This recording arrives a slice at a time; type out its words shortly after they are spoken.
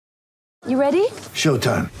You ready?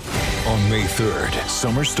 Showtime. On May 3rd,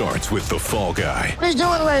 summer starts with The Fall Guy. Let's do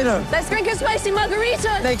it later. Let's drink a spicy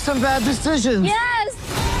margarita. Make some bad decisions.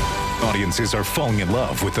 Yes! Audiences are falling in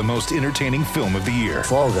love with the most entertaining film of the year.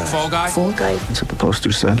 Fall Guy. Fall Guy? Fall guy. That's what the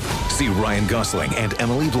poster said. See Ryan Gosling and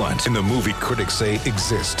Emily Blunt in the movie critics say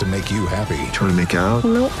exists to make you happy. Trying to make it out?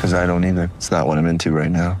 Nope. Because I don't either. It's not what I'm into right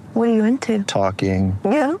now. What are you into? Talking.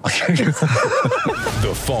 Yeah.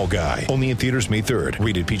 The Fall Guy. Only in theaters May 3rd.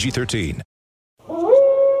 Rated PG-13.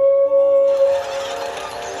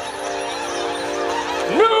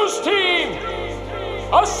 News team,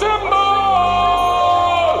 assemble!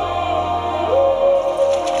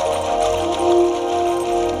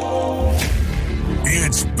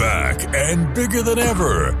 It's back and bigger than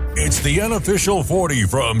ever. It's the unofficial 40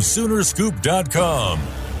 from Soonerscoop.com.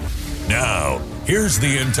 Now, here's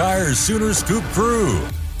the entire Sooner Scoop crew.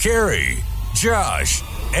 Carrie, Josh,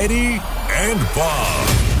 Eddie, and Bob.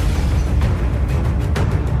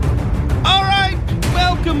 All right,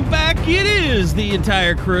 welcome back. It is the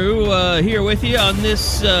entire crew here with you on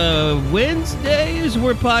this Wednesday as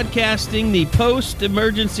we're podcasting the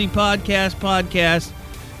post-emergency podcast.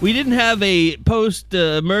 We didn't have a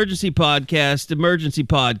post-emergency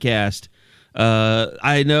podcast.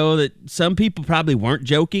 I know that some people probably weren't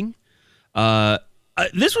joking.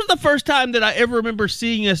 This was the first time that I ever remember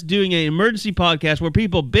seeing us doing an emergency podcast where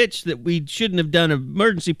people bitched that we shouldn't have done an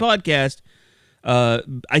emergency podcast.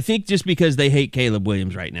 I think just because they hate Caleb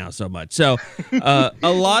Williams right now so much. So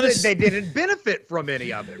a lot of They didn't benefit from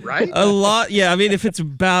any of it, right? a lot. Yeah, I mean, if it's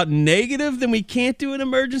about negative, then we can't do an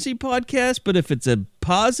emergency podcast. But if it's a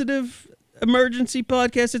positive emergency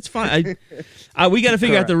podcast, it's fine. We got to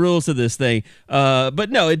figure out the rules of this thing. But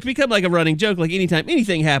no, it's become like a running joke. Like anytime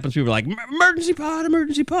anything happens, people are like, emergency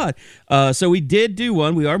pod. So we did do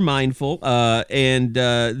one. We are mindful. And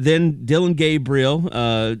then Dillon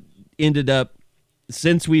Gabriel ended up,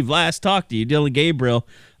 since we've last talked to you, Dillon Gabriel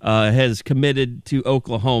has committed to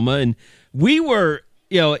Oklahoma. And we were,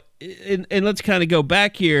 and let's kind of go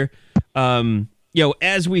back here,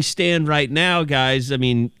 as we stand right now, guys, I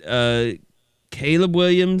mean, Caleb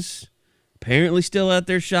Williams apparently still out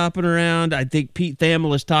there shopping around. I think Pete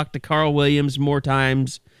Thamel has talked to Carl Williams more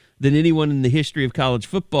times than anyone in the history of college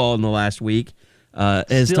football in the last week.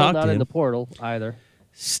 Has still talked not to him. in the portal either.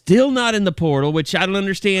 Still not in the portal, which I don't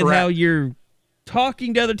understand Correct. how you're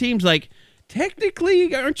talking to other teams. Like,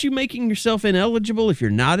 technically, aren't you making yourself ineligible if you're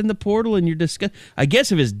not in the portal and you're discussing? I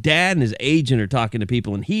guess if his dad and his agent are talking to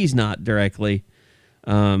people and he's not directly,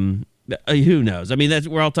 who knows? I mean,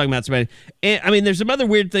 we're all talking about somebody. And, I mean, there's some other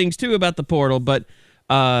weird things, too, about the portal, but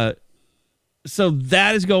so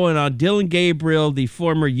that is going on. Dillon Gabriel, the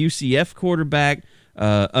former UCF quarterback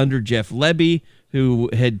under Jeff Lebby, who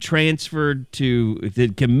had committed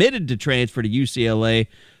to transfer to UCLA,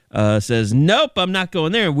 says, nope, I'm not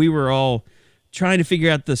going there. We were all trying to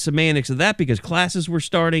figure out the semantics of that because classes were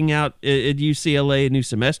starting out at UCLA, a new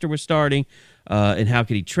semester was starting, and how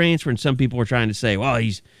could he transfer? And some people were trying to say, well,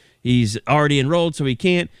 he's already enrolled, so he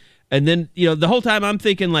can't. And then, the whole time I'm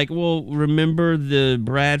thinking like, well, remember the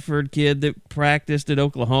Bradford kid that practiced at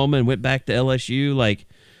Oklahoma and went back to LSU? Like,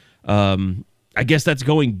 I guess that's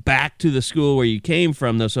going back to the school where you came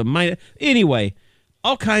from, though. So anyway,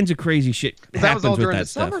 all kinds of crazy shit happens That was all with during that the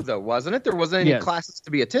summer, stuff. though, wasn't it? There wasn't any Yes. classes to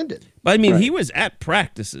be attended. But I mean, he was at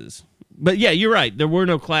practices. But yeah, you're right. There were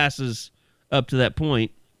no classes up to that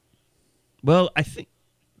point. Well,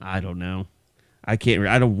 I don't know. I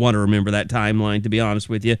don't want to remember that timeline, to be honest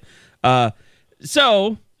with you.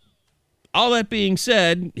 So, all that being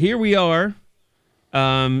said, here we are.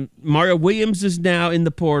 Mario Williams is now in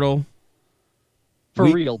the portal. For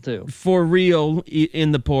real, too. For real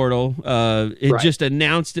in the portal. It Right. just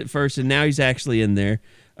announced it first, and now he's actually in there.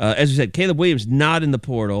 As we said, Caleb Williams not in the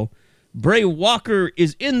portal. Bray Walker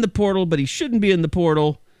is in the portal, but he shouldn't be in the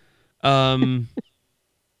portal. Have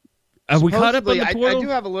we caught up on the Supposedly, portal? I do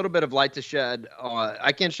have a little bit of light to shed.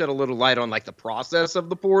 I can shed a little light on like the process of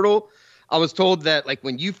the portal. I was told that like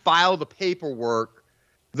when you file the paperwork,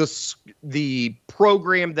 the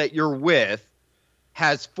program that you're with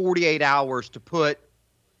has 48 hours to put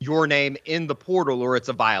your name in the portal or it's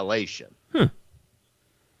a violation.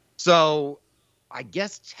 So I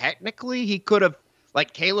guess technically he could have,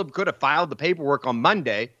 like Caleb could have filed the paperwork on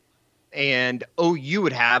Monday and OU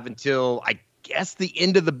would have until I guess the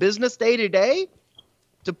end of the business day today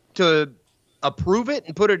to approve it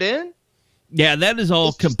and put it in. Yeah, that is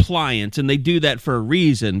all compliance, and they do that for a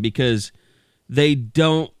reason because they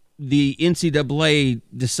don't. The NCAA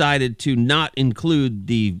decided to not include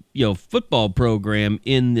the football program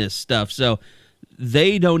in this stuff, so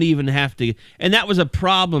they don't even have to. And that was a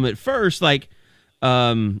problem at first. Like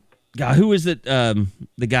God, who is it? The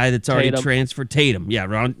guy that's already Tatum. transferred, Tatum. Yeah,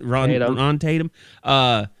 Ron Tatum.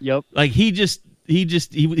 Yep. Like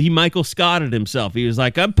he Michael Scotted himself. He was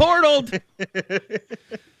like, I'm portaled.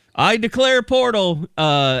 I declare portal.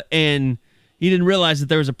 And he didn't realize that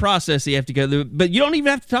there was a process you have to go through. But you don't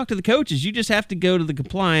even have to talk to the coaches. You just have to go to the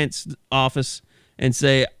compliance office and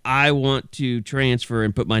say, I want to transfer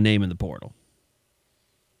and put my name in the portal.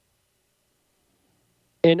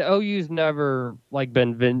 And OU's never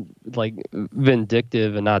been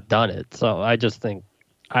vindictive and not done it. So I just think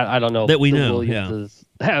I don't know that we if the know. Williamses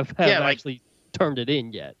have actually turned it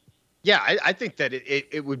in yet. Yeah, I think that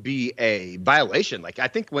it would be a violation. Like, I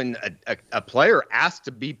think when a player asks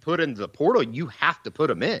to be put into the portal, you have to put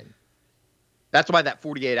them in. That's why that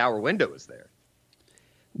 48-hour window is there.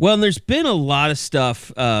 Well, and there's been a lot of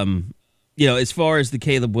stuff, as far as the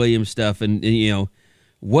Caleb Williams stuff and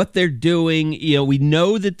what they're doing. We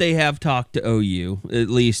know that they have talked to OU, at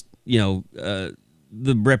least, the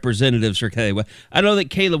representatives for Caleb. I know that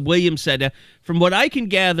Caleb Williams said, from what I can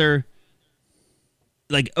gather,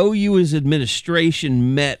 like OU's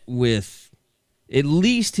administration met with at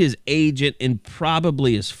least his agent and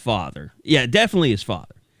probably his father. Yeah, definitely his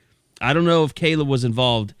father. I don't know if Caleb was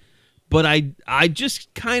involved, but I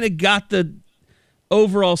just kind of got the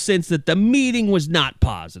overall sense that the meeting was not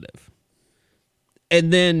positive.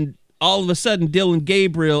 And then all of a sudden, Dylan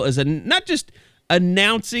Gabriel is not just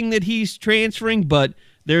announcing that he's transferring, but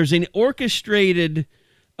there's an orchestrated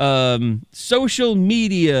social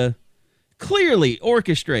media, clearly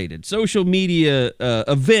orchestrated social media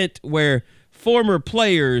event where former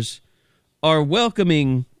players are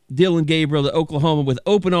welcoming Dylan Gabriel to Oklahoma with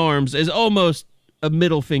open arms as almost a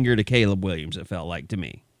middle finger to Caleb Williams, it felt like to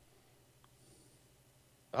me.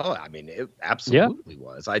 Oh, I mean, it absolutely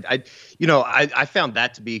was. I found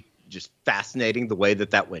that to be just fascinating, the way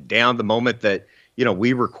that went down. The moment that,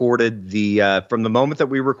 we recorded from the moment that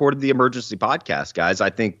we recorded the emergency podcast, guys,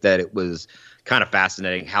 I think that it was kind of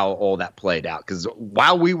fascinating how all that played out. Because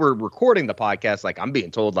while we were recording the podcast, like, I'm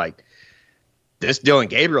being told, like, this Dylan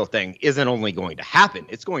Gabriel thing isn't only going to happen,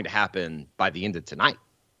 it's going to happen by the end of tonight.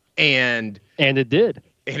 And it did.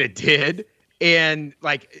 And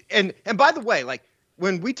like, and by the way, like,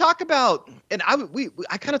 when we talk about, and I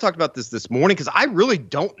kind of talked about this morning, because I really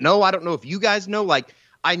don't know. I don't know if you guys know. Like,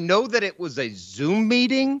 I know that it was a Zoom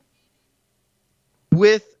meeting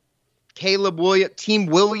with Caleb Williams, Team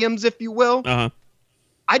Williams, if you will. Uh-huh.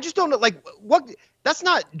 I just don't know, like, what. That's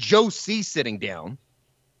not Joe C sitting down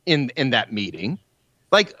in that meeting.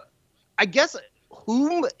 Like, I guess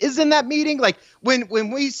who is in that meeting? Like, when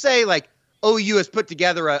we say, like, OU has put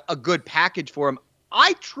together a good package for him,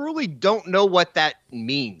 I truly don't know what that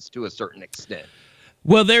means to a certain extent.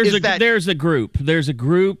 Well, there's a group. There's a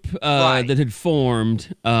group right. that had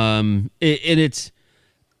formed, and it's,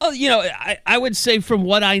 I would say from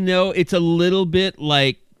what I know, it's a little bit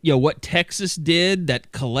like what Texas did,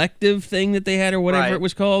 that collective thing that they had or whatever right. it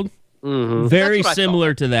was called. Mm-hmm. Very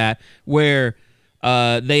similar to that, where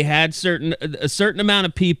they had a certain amount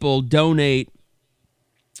of people donate,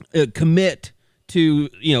 commit to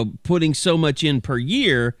putting so much in per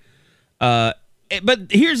year. But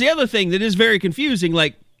here's the other thing that is very confusing.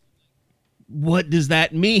 Like, what does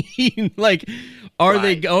that mean? Like, are right.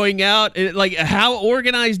 they going out? Like, how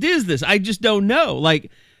organized is this? I just don't know.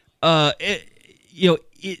 Like, what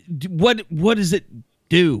does it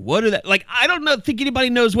do? What are that? Like, I don't think anybody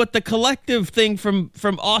knows what the collective thing from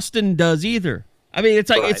Austin does either. I mean, it's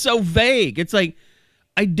like, right. It's so vague. It's like,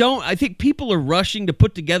 I think people are rushing to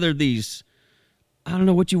put together these, I don't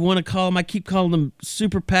know what you want to call them. I keep calling them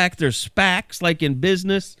super PAC. They're SPACs, like in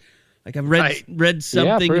business. Like I've read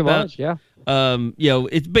something about. Much, yeah.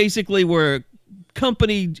 It's basically where a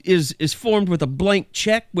company is formed with a blank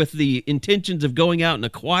check with the intentions of going out and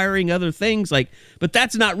acquiring other things. Like, but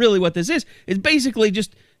that's not really what this is. It's basically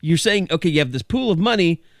just you're saying, okay, you have this pool of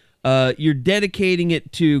money. You're dedicating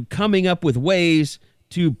it to coming up with ways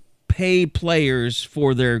to pay players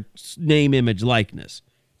for their name, image, likeness.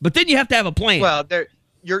 But then you have to have a plan. Well,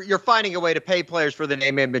 you're finding a way to pay players for the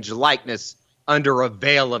name, image, likeness under a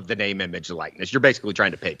veil of the name, image, likeness. You're basically trying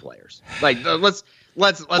to pay players. Like, let's.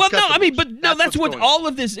 Well, no, I mean, but no, that's what all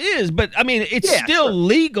of this is. But I mean, it's still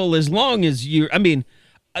legal as long as you. I mean,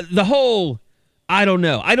 the whole. I don't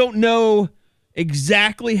know. I don't know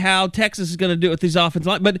exactly how Texas is going to do it with these offensive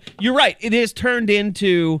line. But you're right. It is turned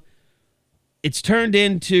into. It's turned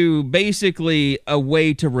into basically a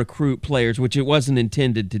way to recruit players, which it wasn't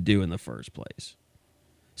intended to do in the first place.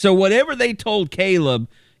 So whatever they told Caleb,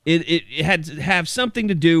 it had to have something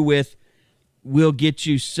to do with, we'll get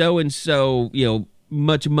you so-and-so,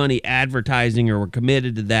 much money advertising, or we're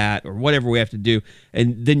committed to that, or whatever we have to do.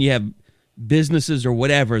 And then you have businesses or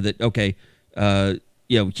whatever that, okay,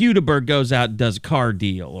 Hudeberg goes out and does a car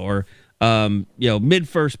deal, or,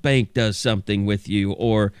 MidFirst Bank does something with you,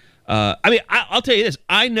 or, I'll tell you this.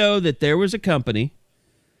 I know that there was a company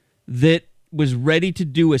that was ready to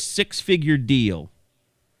do a 6-figure deal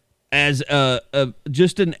as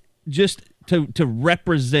just to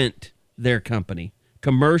represent their company.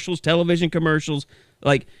 Commercials, television commercials.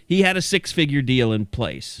 Like, he had a 6-figure deal in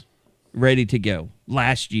place, ready to go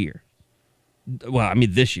last year. Well,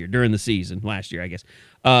 this year, during the season, last year, I guess.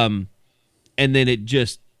 And then it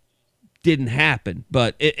just didn't happen.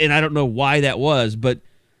 And I don't know why that was, but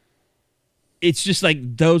it's just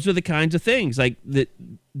like, those are the kinds of things like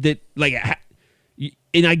that, like,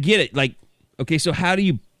 and I get it. Like, okay, so how do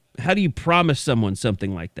you promise someone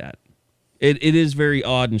something like that? It is very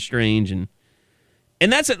odd and strange, and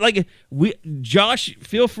that's it. Like, Josh,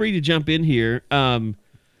 feel free to jump in here.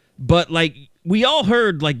 But like, we all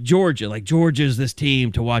heard Georgia's this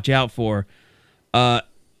team to watch out for.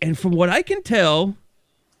 And from what I can tell,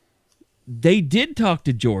 they did talk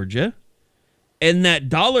to Georgia, and that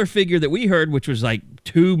dollar figure that we heard, which was like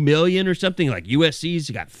 $2 million or something, like USC's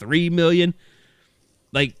got $3 million.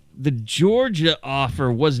 Like, the Georgia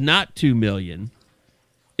offer was not $2 million.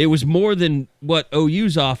 It was more than what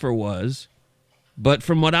OU's offer was. But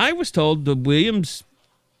from what I was told, the Williams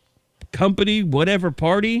company, whatever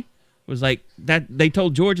party, was like that. They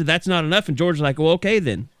told Georgia that's not enough, and Georgia's like, well, okay,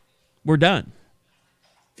 then we're done.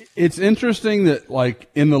 It's interesting that, like,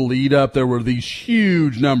 in the lead up, there were these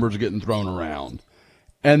huge numbers getting thrown around,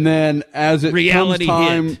 and then as it reality comes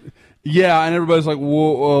time, hit. Yeah, and everybody's like,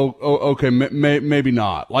 whoa, okay, maybe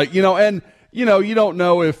not. Like, you don't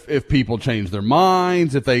know if people change their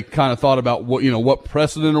minds, if they kind of thought about what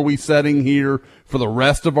precedent are we setting here for the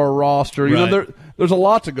rest of our roster. Right. There's a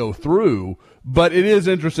lot to go through, but it is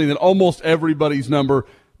interesting that almost everybody's number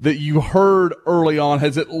that you heard early on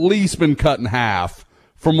has at least been cut in half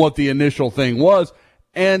from what the initial thing was.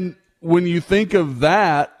 And when you think of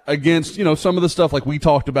that against, some of the stuff like we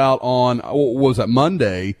talked about on, what was that,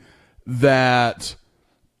 Monday, that,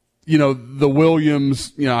 the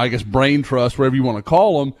Williams, I guess brain trust, whatever you want to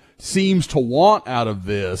call them, seems to want out of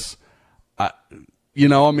this.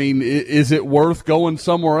 Is it worth going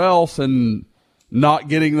somewhere else and not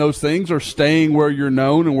getting those things, or staying where you're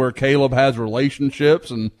known and where Caleb has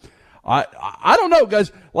relationships? And I don't know,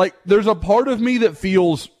 guys. Like, there's a part of me that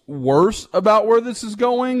feels worse about where this is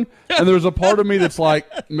going, and there's a part of me that's like,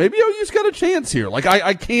 maybe OU's got a chance here. Like,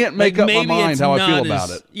 I can't make up my mind how I feel about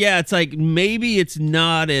it. Yeah, it's like, maybe it's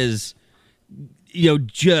not as,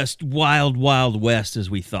 just wild, wild west as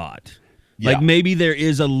we thought. Yeah. Like, maybe there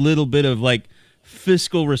is a little bit of, like,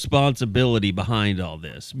 fiscal responsibility behind all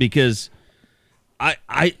this, because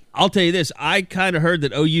I'll tell you this. I kind of heard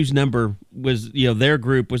that OU's number was, their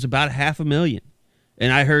group was about $500,000,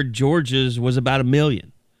 and I heard Georgia's was about $1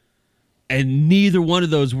 million, and neither one of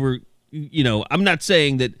those were, I'm not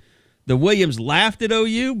saying that the Williams laughed at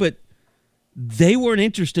OU, but they weren't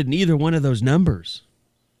interested in either one of those numbers.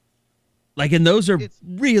 Like, and those are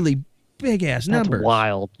really big ass numbers. That's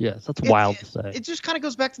wild. Yes, that's wild to say. It just kind of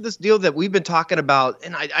goes back to this deal that we've been talking about,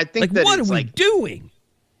 and I think like, that what it's are we like doing?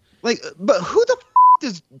 Like, but who the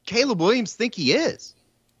does Caleb Williams think he is?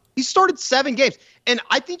 He started 7 games, and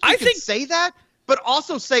I think you can say that, but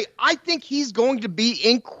also say I think he's going to be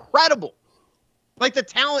incredible. Like, the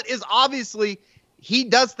talent is obviously, he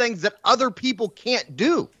does things that other people can't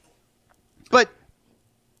do, but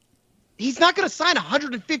he's not going to sign a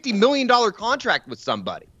 $150 million contract with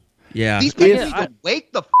somebody. Yeah, these people need to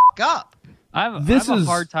wake the up. I have a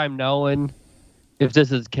hard time knowing if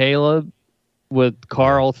this is Caleb with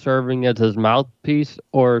Carl serving as his mouthpiece,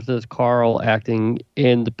 or is this Carl acting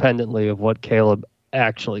independently of what Caleb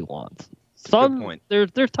actually wants? Good point.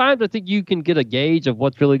 There's times I think you can get a gauge of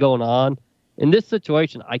what's really going on. In this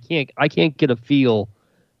situation, I can't get a feel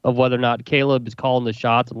of whether or not Caleb is calling the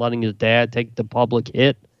shots and letting his dad take the public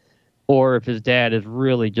hit, or if his dad is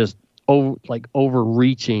really just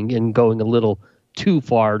overreaching and going a little too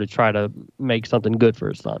far to try to make something good for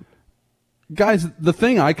his son. Guys, the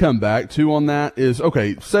thing I come back to on that is,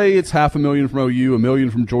 okay, say it's $500,000 from OU, $1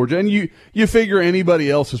 million from Georgia, and you figure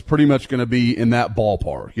anybody else is pretty much going to be in that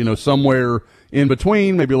ballpark, somewhere in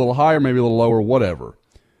between, maybe a little higher, maybe a little lower, whatever.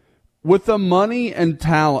 With the money and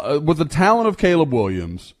talent, with the talent of Caleb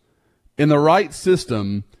Williams, in the right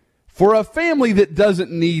system, for a family that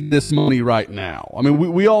doesn't need this money right now. I mean,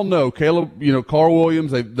 we all know Caleb, Carl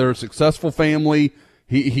Williams, they're a successful family.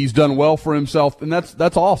 He's done well for himself, and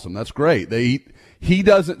that's awesome. That's great. He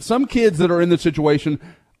doesn't. Some kids that are in this situation,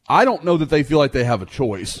 I don't know that they feel like they have a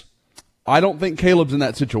choice. I don't think Caleb's in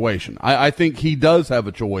that situation. I think he does have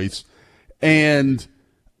a choice. And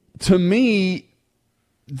to me,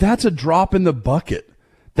 that's a drop in the bucket.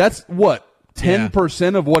 That's what?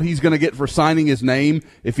 10% of what he's going to get for signing his name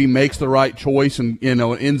if he makes the right choice and,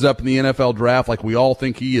 ends up in the NFL draft like we all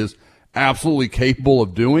think he is absolutely capable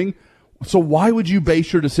of doing. So why would you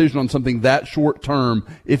base your decision on something that short term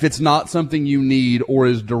if it's not something you need or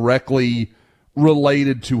is directly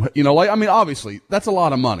related to, obviously that's a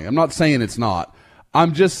lot of money. I'm not saying it's not.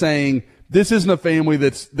 I'm just saying this isn't a family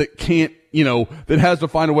that can't, that has to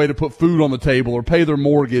find a way to put food on the table or pay their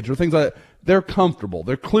mortgage or things like that. They're comfortable.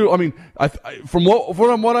 They're clear. I mean, from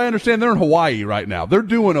what I understand, they're in Hawaii right now. They're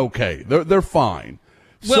doing okay. They're fine.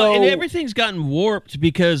 Well, and everything's gotten warped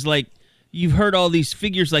because, you've heard all these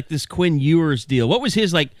figures like this Quinn Ewers deal. What was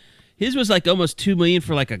his like? His was like almost $2 million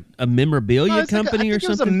for like a memorabilia company or something. It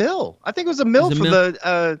was a mill. I think it was a mill for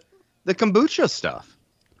the kombucha stuff.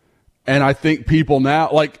 And I think people now,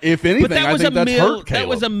 if anything, I think that's hurt Caleb. That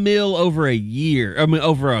was a mill over a year. I mean,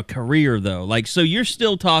 over a career though. So you're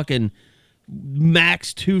still talking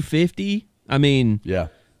max 250. I mean, yeah.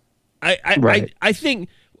 I think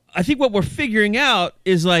what we're figuring out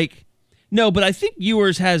is no, but I think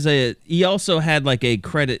Ewers he also had like a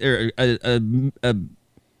credit or a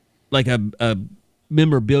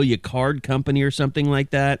memorabilia card company or something like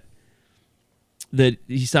that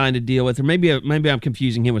he signed a deal with, or maybe I'm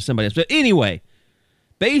confusing him with somebody else. But anyway,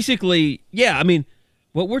 basically, yeah, I mean,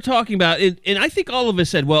 what we're talking about, and I think all of us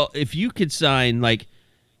said, well, if you could sign,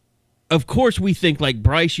 of course we think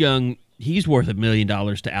Bryce Young, he's worth $1 million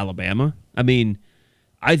to Alabama. I mean,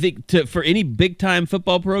 I think for any big-time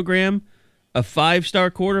football program, a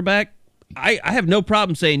 5-star quarterback, I have no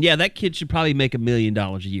problem saying, yeah, that kid should probably make $1 million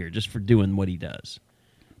a year just for doing what he does.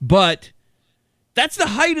 But that's the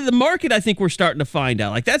height of the market I think we're starting to find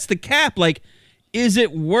out. That's the cap. Is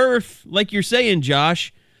it worth, like you're saying,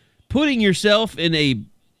 Josh, putting yourself in a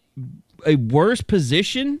worse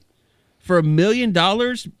position for $1 million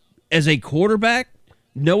as a quarterback,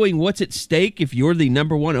 knowing what's at stake if you're the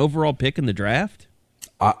number 1 overall pick in the draft?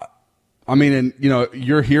 I mean, and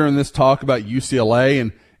you're hearing this talk about UCLA,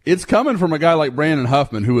 and it's coming from a guy like Brandon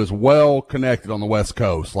Huffman, who is well connected on the West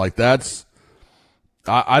Coast.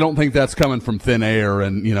 I don't think that's coming from thin air.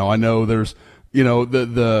 And, I know there's,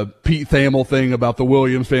 the Pete Thamel thing about the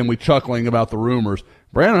Williams family chuckling about the rumors.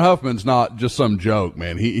 Brandon Huffman's not just some joke,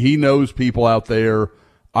 man. He knows people out there.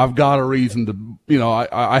 I've got a reason to,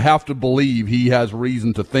 I have to believe he has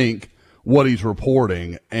reason to think what he's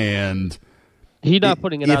reporting. And he's not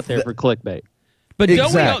putting it out there for clickbait. But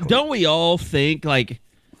don't we all think,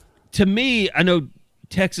 to me, I know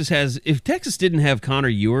if Texas didn't have Connor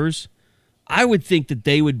Ewers, I would think that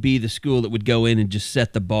they would be the school that would go in and just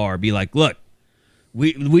set the bar, be like, look,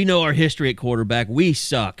 we know our history at quarterback. We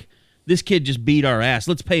suck. This kid just beat our ass.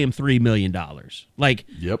 Let's pay him $3 million.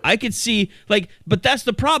 Yep. I could see, but that's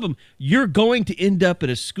the problem. You're going to end up at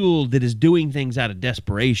a school that is doing things out of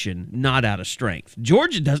desperation, not out of strength.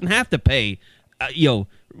 Georgia doesn't have to pay,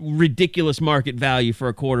 ridiculous market value for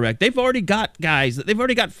a quarterback. They've already got guys. They've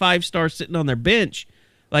already got 5-stars sitting on their bench.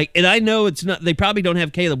 And I know it's not. They probably don't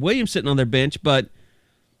have Caleb Williams sitting on their bench,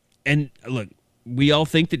 and look, we all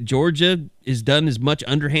think that Georgia has done as much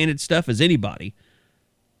underhanded stuff as anybody.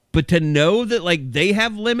 But to know that they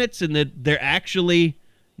have limits and that they're actually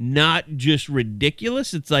not just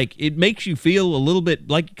ridiculous, it's it makes you feel a little bit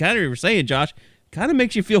like you kind of were saying, Josh, kind of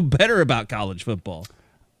makes you feel better about college football.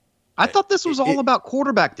 I thought this was all about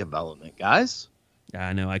quarterback development, guys.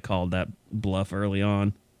 I know I called that bluff early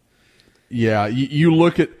on. Yeah, you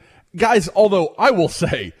look at guys, although I will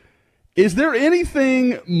say, is there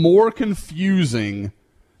anything more confusing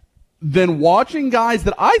than watching guys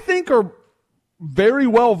that I think are very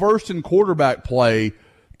well versed in quarterback play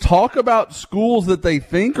talk about schools that they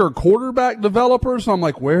think are quarterback developers? I'm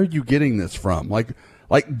like, where are you getting this from? Like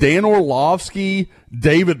Dan Orlovsky,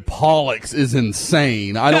 David Pollux is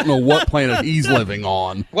insane. I don't know what planet he's living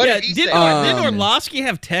on. Did Orlovsky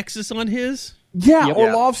have Texas on his? Yeah, yep.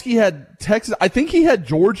 Orlovsky had Texas. I think he had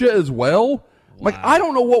Georgia as well. Wow. I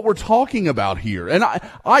don't know what we're talking about here. And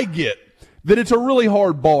I get that it's a really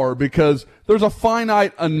hard bar because there's a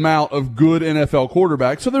finite amount of good NFL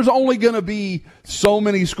quarterbacks. So there's only going to be so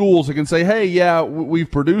many schools that can say, hey, yeah, we've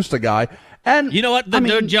produced a guy. And you know what,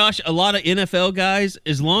 Josh, a lot of NFL guys,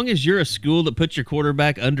 as long as you're a school that puts your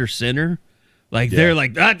quarterback under center, they're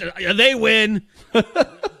they win.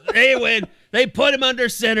 They win. They put him under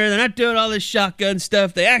center. They're not doing all this shotgun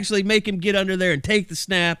stuff. They actually make him get under there and take the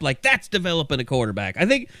snap. That's developing a quarterback.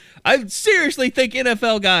 I seriously think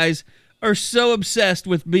NFL guys are so obsessed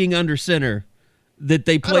with being under center that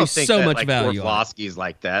they I don't place think so that, much like, value on. Orlovsky's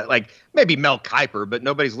like that. Like maybe Mel Kiper, but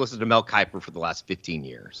nobody's listened to Mel Kiper for the last 15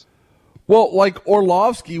 years. Well, like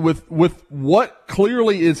Orlovsky, with what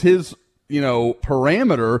clearly is his,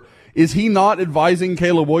 parameter, is he not advising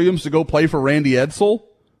Caleb Williams to go play for Randy Edsall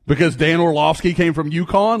because Dan Orlovsky came from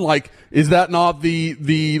UConn? Like, is that not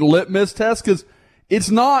the litmus test? Because it's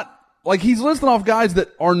not like he's listing off guys that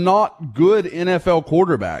are not good NFL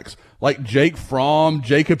quarterbacks, like Jake Fromm,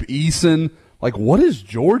 Jacob Eason. Like, what has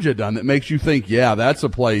Georgia done that makes you think, yeah, that's a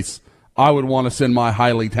place I would want to send my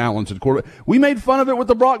highly talented quarterback? We made fun of it with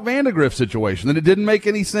the Brock Vandagriff situation, and it didn't make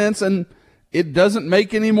any sense, and it doesn't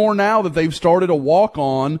make any more now that they've started a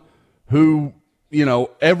walk-on who,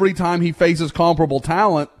 every time he faces comparable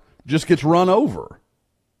talent, just gets run over.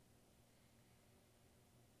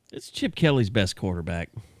 It's Chip Kelly's best quarterback.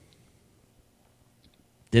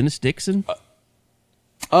 Dennis Dixon?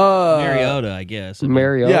 Mariota, I guess.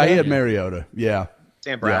 Mariota. Yeah, he had Mariota. Yeah.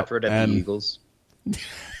 Sam Bradford at the Eagles.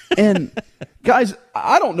 And guys,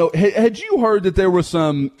 I don't know. Had you heard that there were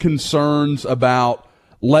some concerns about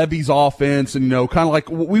Levy's offense and, kind of like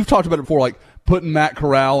we've talked about it before, like putting Matt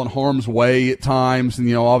Corral in harm's way at times.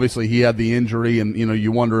 And, obviously he had the injury and,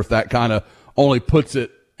 you wonder if that kind of only puts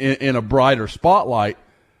it in a brighter spotlight.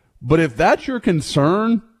 But if that's your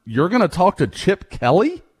concern, you're going to talk to Chip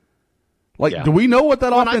Kelly? Like, do we know what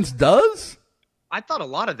that offense does? I thought a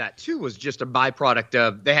lot of that, too, was just a byproduct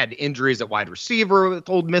of they had injuries at wide receiver with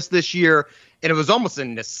Ole Miss this year, and it was almost a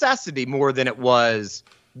necessity more than it was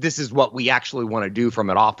this is what we actually want to do from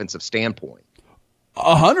an offensive standpoint.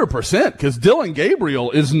 100%, because Dylan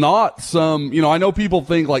Gabriel is not some, I know people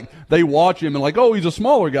think like they watch him and like, oh, he's a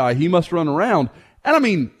smaller guy, he must run around. And I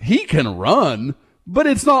mean, he can run, but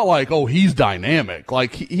it's not like, oh, he's dynamic.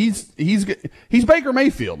 Like he's Baker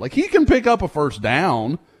Mayfield. Like he can pick up a first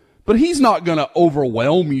down, but he's not going to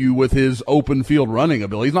overwhelm you with his open field running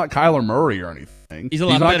ability. He's not Kyler Murray or anything. He's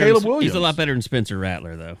not better Caleb Williams. He's a lot better than Spencer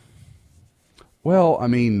Rattler, though. Well, I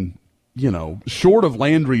mean, short of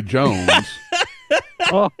Landry Jones.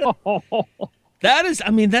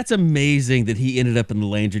 That's amazing that he ended up in the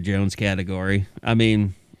Landry Jones category. I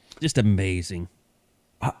mean, just amazing.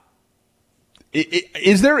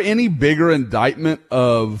 Is there any bigger indictment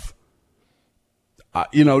of,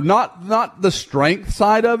 not the strength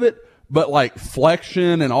side of it, but like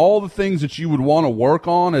flexion and all the things that you would want to work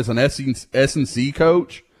on as an S&C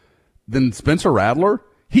coach than Spencer Rattler?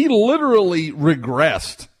 He literally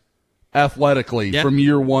regressed athletically from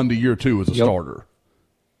year 1 to year 2 as a starter.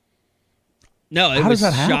 No, it How was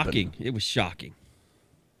does that shocking. happen? It was shocking.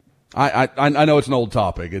 I know it's an old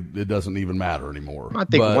topic. It doesn't even matter anymore. I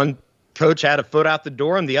think one coach had a foot out the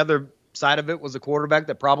door, and the other side of it was a quarterback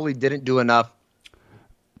that probably didn't do enough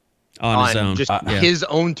on his own, just his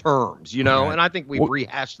own terms, Right. And I think we've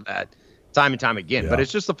rehashed that time and time again. But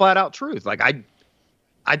it's just the flat out truth. Like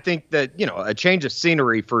I think that a change of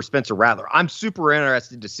scenery for Spencer Rattler. I'm super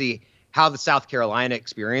interested to see how the South Carolina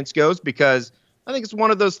experience goes because I think it's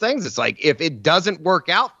one of those things. It's like if it doesn't work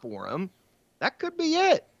out for him, that could be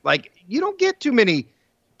it. Like you don't get too many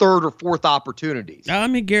third or fourth opportunities. I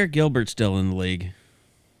mean, Garrett Gilbert's still in the league.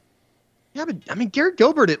 Yeah, but I mean, Garrett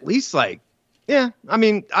Gilbert at least I don't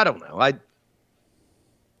know.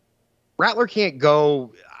 Rattler can't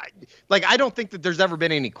go. I don't think that there's ever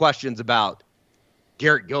been any questions about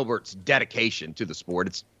Garrett Gilbert's dedication to the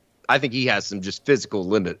sport. I think he has some just physical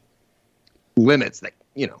limits that,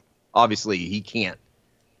 obviously he can't.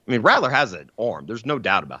 I mean, Rattler has an arm. There's no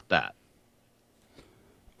doubt about that.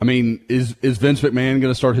 I mean, is Vince McMahon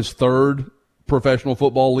going to start his third professional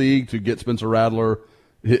football league to get Spencer Rattler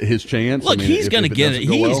his chance? Look, he's going to get it.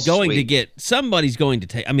 He's going Sweet. to get. Somebody's going to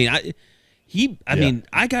take. I mean,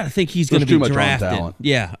 I got to think he's going to be drafted.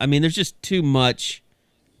 Yeah, I mean, there's just too much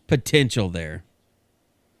potential there.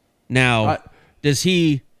 Now, does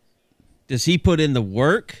he put in the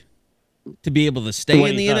work to be able to stay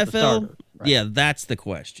in the NFL? Starter, right. Yeah, that's the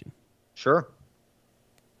question. Sure.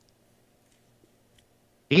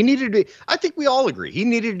 He needed to be, I think we all agree, he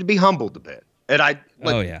needed to be humbled a bit. And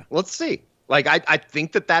let's see. I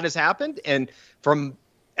think that has happened. And from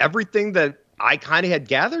everything that I kind of had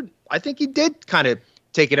gathered, I think he did kind of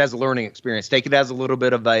take it as a learning experience, take it as a little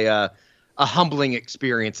bit of a humbling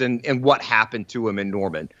experience and what happened to him in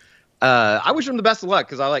Norman. I wish him the best of luck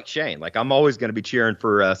because I like Shane. I'm always going to be cheering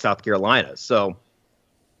for South Carolina. So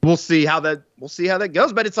we'll see how that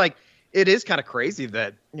goes. But it's it is kind of crazy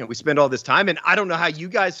that we spend all this time, and I don't know how you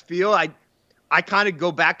guys feel. I kind of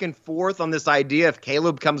go back and forth on this idea if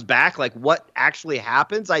Caleb comes back, what actually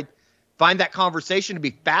happens. I find that conversation to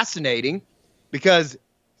be fascinating because,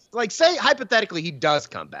 say hypothetically he does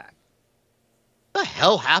come back. What the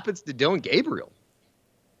hell happens to Dylan Gabriel?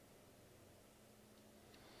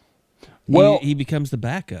 Well, he becomes the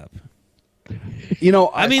backup. You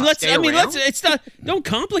know, it's not. Don't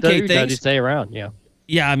complicate Does he things. stay around? Yeah.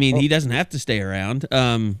 Yeah, I mean, he doesn't have to stay around.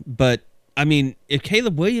 But I mean, if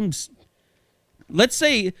Caleb Williams, let's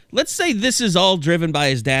say this is all driven by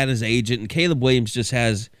his dad as agent, and Caleb Williams just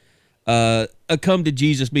has a come to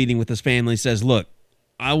Jesus meeting with his family, says, "Look,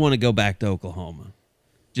 I want to go back to Oklahoma.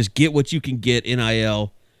 Just get what you can get,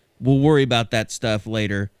 NIL. We'll worry about that stuff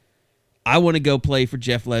later. I want to go play for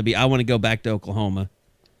Jeff Lebby. I want to go back to Oklahoma."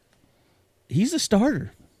 He's a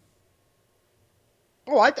starter.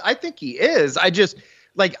 Oh, I think he is.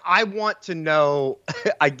 I want to know,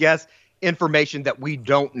 I guess, information that we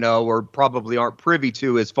don't know or probably aren't privy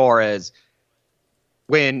to as far as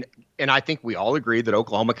and I think we all agree that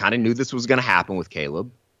Oklahoma kind of knew this was going to happen with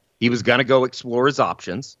Caleb. He was going to go explore his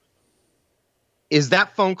options. Is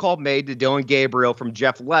that phone call made to Dillon Gabriel from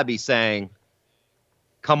Jeff Lebby saying,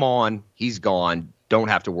 come on, he's gone, don't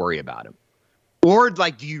have to worry about him? Or,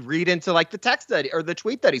 do you read into, the text or the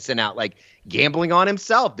tweet that he sent out, gambling on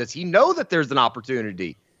himself? Does he know that there's an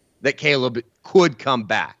opportunity that Caleb could come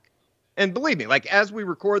back? And believe me, as we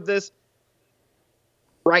record this,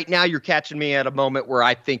 right now you're catching me at a moment where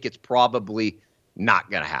I think it's probably not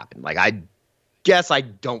going to happen. I guess I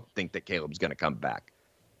don't think that Caleb's going to come back.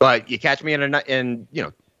 But you catch me in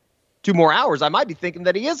 2 more hours, I might be thinking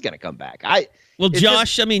that he is going to come back.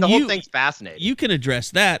 Josh, the whole thing's fascinating. You can address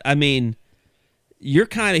that. I mean, you're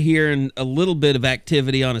kind of hearing a little bit of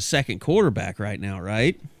activity on a second quarterback right now,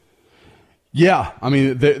 right? Yeah. I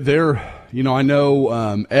mean, they're I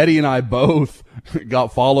know Eddie and I both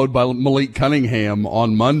got followed by Malik Cunningham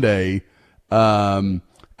on Monday. And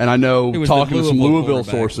I know talking to some Louisville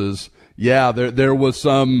sources, there was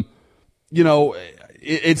some,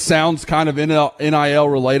 it sounds kind of NIL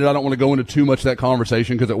related. I don't want to go into too much of that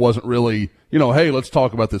conversation because it wasn't really, hey, let's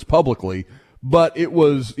talk about this publicly. But it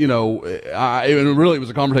was, it was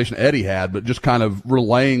a conversation Eddie had, but just kind of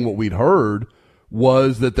relaying what we'd heard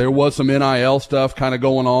was that there was some NIL stuff kind of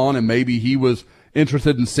going on, and maybe he was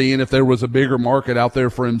interested in seeing if there was a bigger market out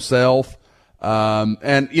there for himself.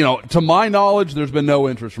 And to my knowledge, there's been no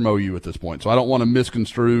interest from OU at this point, so I don't want to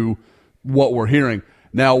misconstrue what we're hearing.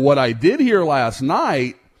 Now, what I did hear last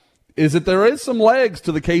night is that there is some legs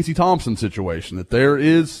to the Casey Thompson situation, that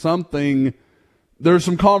there's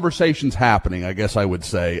some conversations happening, I guess I would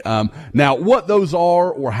say. Now, what those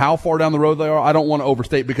are or how far down the road they are, I don't want to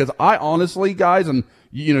overstate, because I honestly, guys, and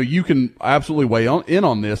you can absolutely weigh in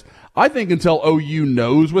on this, I think until OU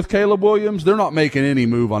knows with Caleb Williams, they're not making any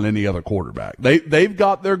move on any other quarterback. They've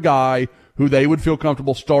got their guy who they would feel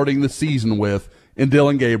comfortable starting the season with in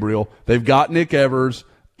Dillon Gabriel. They've got Nick Evers.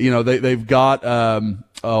 They've got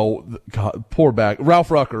poor back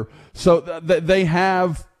Ralph Rucker. So they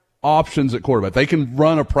have options at quarterback. They can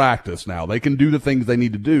run a practice now. They can do the things they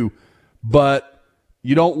need to do, but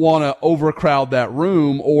you don't want to overcrowd that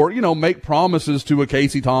room or, make promises to a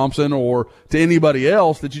Casey Thompson or to anybody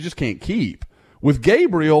else that you just can't keep. With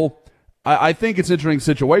Gabriel, I think it's an interesting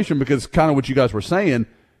situation because kind of what you guys were saying,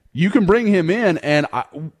 you can bring him in, and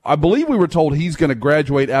I believe we were told he's going to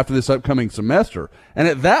graduate after this upcoming semester. And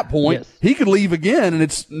at that point, yes, he could leave again, and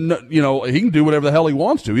it's, he can do whatever the hell he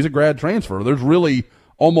wants to. He's a grad transfer. There's really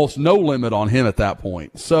almost no limit on him at that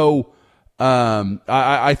point. So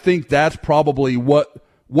I think that's probably what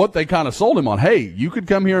they kind of sold him on. Hey, you could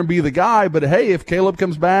come here and be the guy, but hey, if Caleb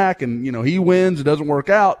comes back and, he wins, it doesn't work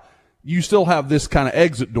out, you still have this kind of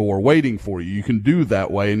exit door waiting for you. You can do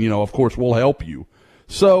that way, and, of course, we'll help you.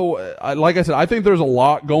 So, like I said, I think there's a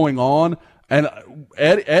lot going on, and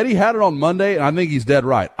Eddie had it on Monday, and I think he's dead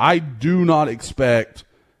right. I do not expect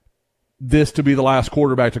this to be the last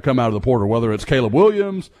quarterback to come out of the portal, whether it's Caleb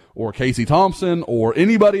Williams or Casey Thompson or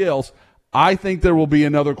anybody else. I think there will be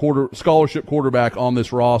another scholarship quarterback on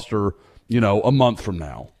this roster, a month from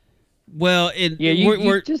now. Well,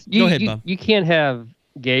 go ahead, Bob. You can't have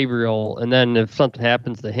Gabriel, and then if something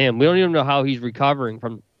happens to him, we don't even know how he's recovering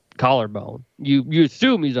from collarbone. You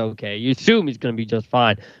assume he's okay. You assume he's going to be just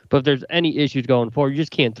fine. But if there's any issues going forward, you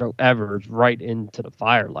just can't throw Evers right into the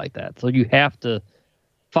fire like that. So you have to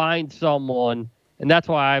find someone, and that's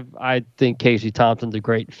why I think Casey Thompson's a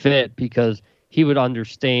great fit, because he would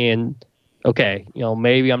understand, okay,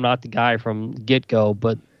 maybe I'm not the guy from get-go,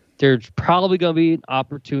 but there's probably going to be an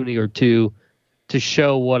opportunity or two to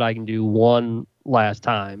show what I can do one last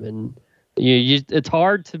time. And it's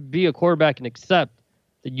hard to be a quarterback and accept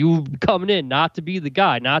that you coming in not to be the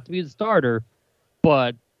guy, not to be the starter,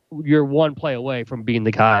 but you're one play away from being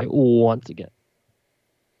the guy once again.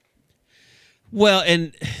 Well,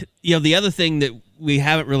 and the other thing that we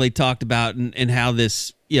haven't really talked about and how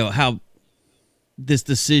this, how this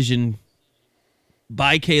decision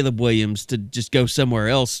by Caleb Williams to just go somewhere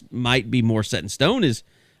else might be more set in stone.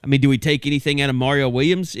 Do we take anything out of Mario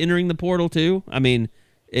Williams entering the portal too? I mean,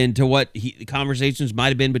 into what the conversations might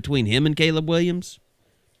have been between him and Caleb Williams?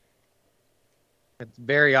 It's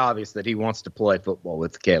very obvious that he wants to play football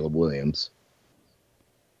with Caleb Williams.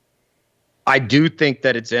 I do think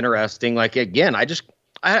that it's interesting. Like, again, I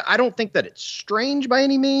don't think that it's strange by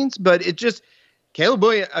any means, but it just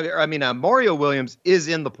Mario Williams is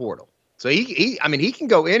in the portal. So he can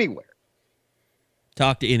go anywhere.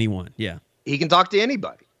 Talk to anyone. Yeah. He can talk to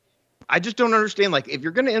anybody. I just don't understand. Like, if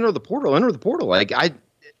you're going to enter the portal, enter the portal. Like, I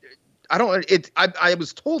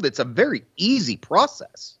was told it's a very easy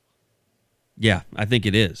process. Yeah, I think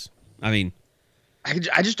it is. I mean,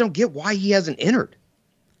 I just don't get why he hasn't entered.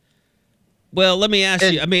 Well, let me ask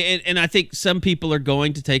you. I mean, and I think some people are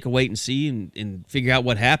going to take a wait and see and figure out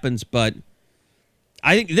what happens. But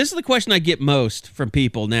I think this is the question I get most from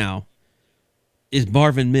people now. Is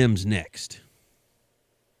Marvin Mims next?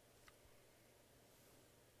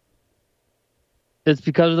 It's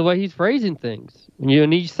because of the way he's phrasing things.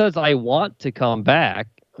 And he says, I want to come back.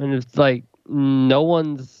 And it's like, no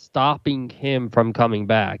one's stopping him from coming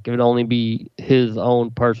back. It would only be his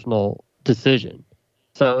own personal decision.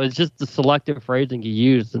 So it's just the selective phrasing he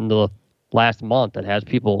used in the last month that has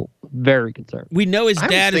people very concerned. We know his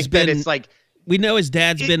dad has been. It's like, we know his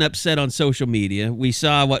dad's been upset on social media. We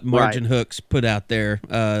saw what Margin Hooks put out there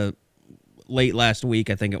late last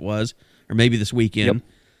week, I think it was, or maybe this weekend. Yep.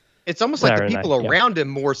 It's almost like the people around him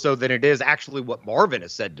more so than it is actually what Marvin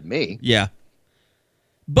has said to me. Yeah.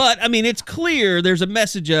 But, I mean, it's clear there's a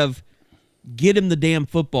message of get him the damn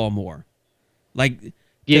football more. Like,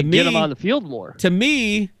 get him on the field more. To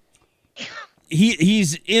me,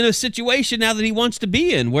 he's in a situation now that he wants to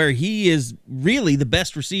be in where he is really the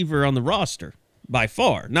best receiver on the roster by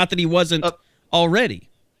far. Not that he wasn't already.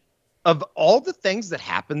 Of all the things that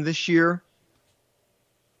happened this year,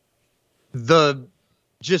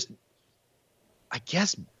 I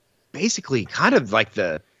guess basically kind of like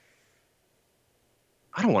I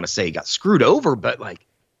don't want to say he got screwed over, but like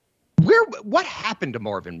what happened to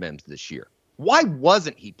Marvin Mims this year? Why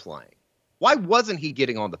wasn't he playing? Why wasn't he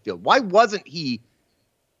getting on the field? Why wasn't he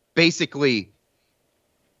basically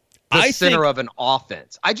the center of an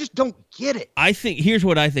offense? I just don't get it. Here's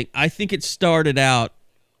what I think. I think it started out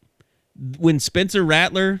when Spencer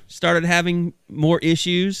Rattler started having more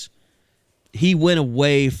issues. He went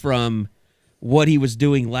away from what he was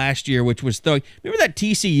doing last year, which was throwing. Remember that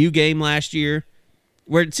TCU game last year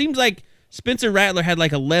where it seems like Spencer Rattler had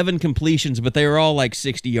like 11 completions, but they were all like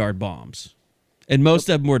 60-yard bombs. And most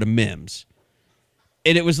of them were to Mims.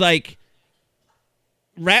 And it was like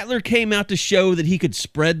Rattler came out to show that he could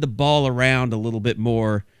spread the ball around a little bit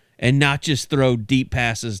more and not just throw deep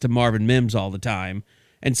passes to Marvin Mims all the time.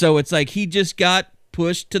 And so it's like he just got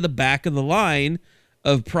pushed to the back of the line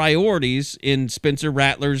of priorities in Spencer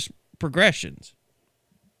Rattler's progressions.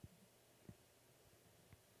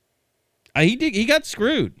 He got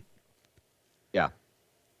screwed. Yeah.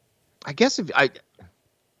 I guess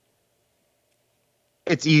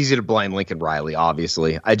it's easy to blame Lincoln Riley,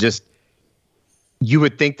 obviously. You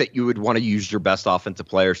would think that you would want to use your best offensive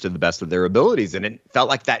players to the best of their abilities, and it felt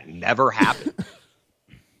like that never happened.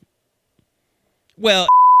 Well,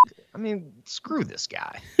 I mean, screw this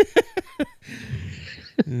guy.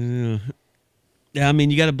 Yeah, I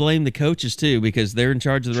mean, you got to blame the coaches too because they're in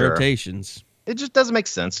charge of the rotations. It just doesn't make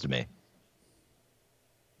sense to me.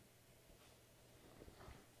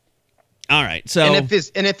 All right, so and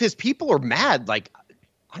if his people are mad, like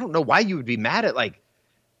I don't know why you would be mad at like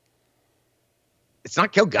it's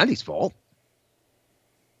not Kel Gundy's fault.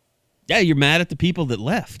 Yeah, you're mad at the people that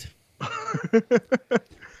left.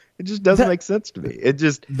 It just doesn't make sense to me. It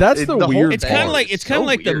just that's the weird. It's kind of like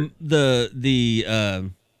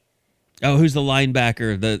who's the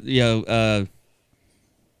linebacker?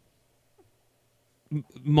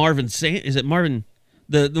 Marvin is it Marvin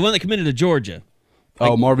the one that committed to Georgia?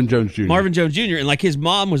 Like, Marvin Jones Jr. Marvin Jones Jr. And like his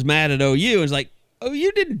mom was mad at OU and was like,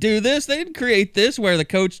 OU didn't do this. They didn't create this where the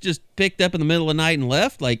coach just picked up in the middle of the night and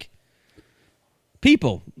left. Like,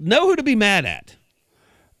 people know who to be mad at.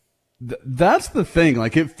 That's the thing.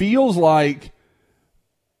 Like, it feels like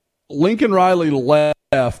Lincoln Riley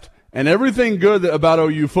left and everything good about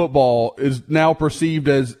OU football is now perceived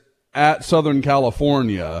as at Southern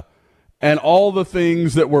California, and all the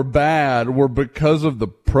things that were bad were because of the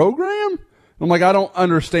program. I'm like, I don't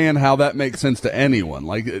understand how that makes sense to anyone.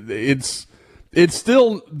 Like, it's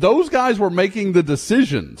still those guys were making the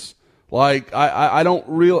decisions. Like, I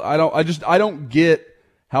don't get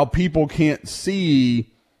how people can't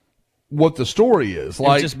see what the story is.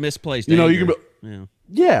 Like, just misplaced. You know, anger. you can.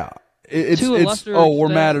 Yeah, it's To a lesser we're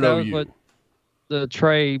extent, mad at that was OU. what the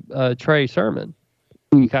Trey Sermon,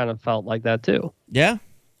 we kind of felt like that too. Yeah.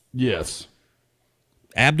 Yes.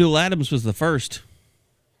 Abdul Adams was the first.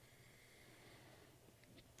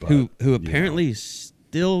 Who apparently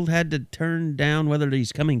still had to turn down whether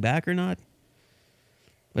he's coming back or not.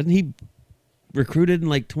 Wasn't he recruited in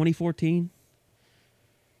like 2014?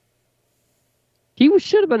 He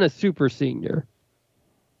should have been a super senior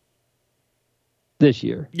this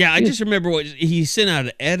year. Yeah, I just remember what he sent out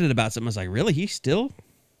an edit about something. I was like, really? He's still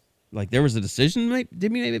like there was a decision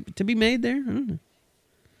to be made there?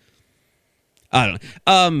 I don't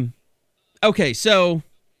know. Okay, so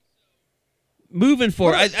moving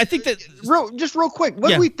forward, I think that real quick,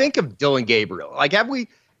 what do we think of Dylan Gabriel? Like, have we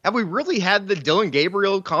really had the Dylan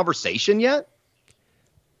Gabriel conversation yet?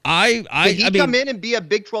 Can he come in and be a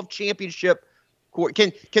Big 12 championship?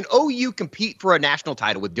 Can OU compete for a national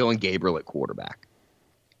title with Dylan Gabriel at quarterback?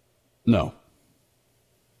 No.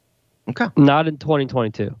 Okay. Not in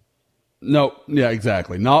 2022. No, yeah,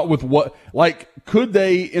 exactly. Not with what, like, could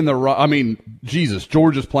they Jesus,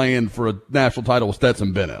 Georgia's playing for a national title with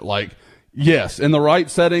Stetson Bennett. Like, yes, in the right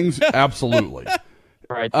settings, absolutely.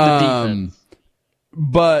 Right, the defense.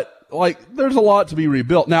 But, like, there's a lot to be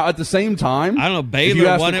rebuilt. Now, at the same time, I don't know,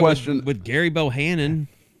 Baylor won it with Gary Bohannon.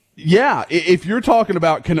 Yeah, if you're talking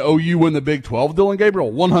about can OU win the Big 12, Dylan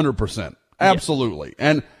Gabriel, 100%. Absolutely. Yes.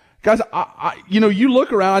 And, guys, you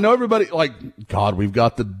look around, I know everybody, like, God, we've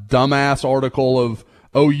got the dumbass article of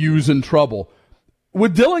OU's in trouble.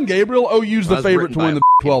 With Dylan Gabriel, OU's the favorite to win the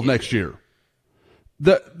Big 12 next year.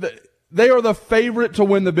 They are the favorite to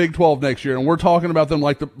win the Big 12 next year, and we're talking about them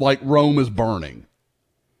like Rome is burning.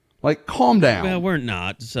 Like, calm down. Well, we're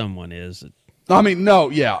not. Someone is. I mean,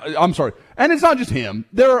 no, yeah, I'm sorry. And it's not just him.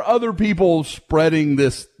 There are other people spreading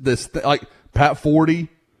this like Pat Forty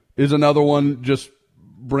is another one just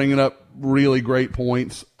bringing up really great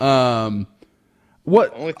points.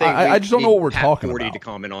 What The only thing I just don't know what we're Pat talking 40 about. to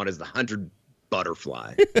comment on is the 100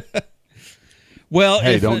 butterfly. Well,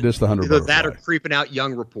 hey, don't diss the 100 Either butterfly. that or creeping out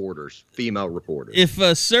young reporters, female reporters. If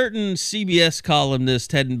a certain CBS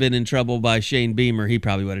columnist hadn't been in trouble by Shane Beamer, he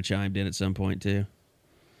probably would have chimed in at some point too.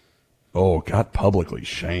 Oh, got publicly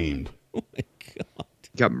shamed. Oh my God.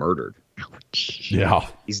 He got murdered. Yeah.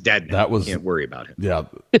 He's dead now. Can't worry about him. Yeah.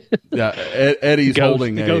 Yeah. Eddie's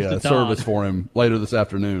holding a of service for him later this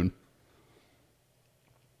afternoon.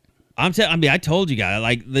 I told you guys,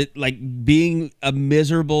 like being a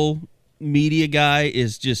miserable media guy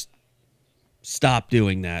is just stop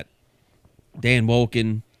doing that. Dan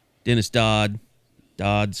Wolken, Dennis Dodds,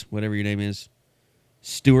 whatever your name is,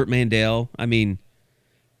 Stuart Mandel. I mean,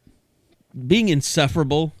 being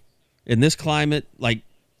insufferable in this climate, like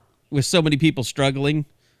with so many people struggling,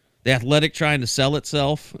 the Athletic trying to sell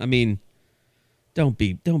itself. I mean, don't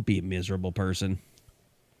be a miserable person.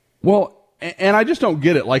 Well, and I just don't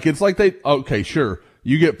get it. Like, it's like okay, sure,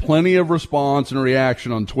 you get plenty of response and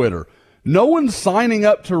reaction on Twitter. No one's signing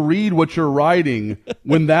up to read what you're writing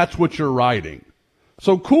when that's what you're writing.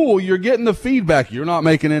 So cool, you're getting the feedback. You're not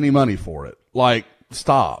making any money for it. Like,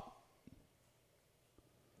 stop.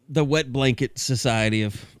 The Wet Blanket Society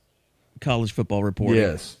of College Football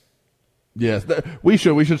Reporting. Yes. We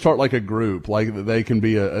should start like a group. Like, they can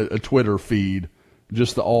be a Twitter feed.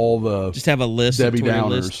 Just have a list. Debbie of Twitter Downers.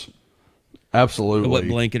 List. Absolutely. The Wet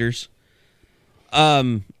Blanketers.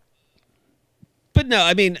 But no,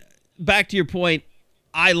 I mean, back to your point,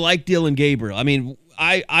 I like Dylan Gabriel. I mean,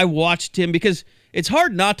 I watched him because it's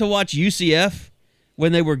hard not to watch UCF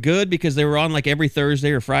when they were good because they were on like every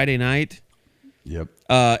Thursday or Friday night. Yep.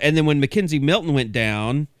 And then when Mackenzie Milton went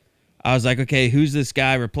down, I was like, okay, who's this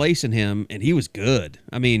guy replacing him? And he was good.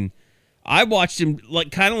 I mean, I watched him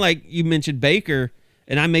kind of like you mentioned Baker,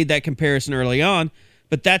 and I made that comparison early on,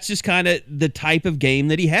 but that's just kind of the type of game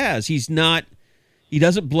that he has. He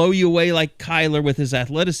doesn't blow you away like Kyler with his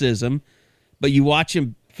athleticism, but you watch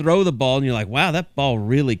him throw the ball and you're like, wow, that ball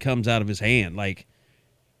really comes out of his hand. Like,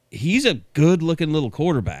 he's a good looking little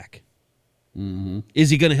quarterback. Mm-hmm. Is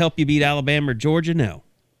he going to help you beat Alabama or Georgia? No.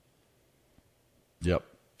 Yep.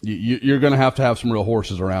 You're going to have some real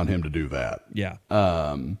horses around him to do that. Yeah.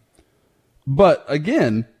 But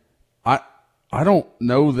again, I don't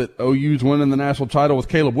know that OU's winning the national title with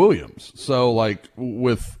Caleb Williams. So, like,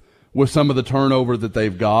 with some of the turnover that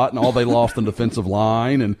they've got and all they lost in defensive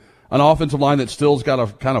line and an offensive line that still's got to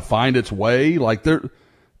kind of find its way, like,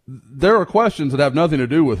 there are questions that have nothing to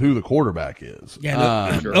do with who the quarterback is.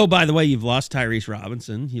 Yeah. Sure. Oh, by the way, you've lost Tyrese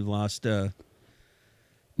Robinson. You've lost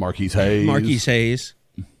Marquise Hayes.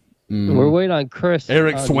 We're waiting on Chris.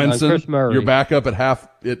 Eric Swenson. Chris Murray. You're back up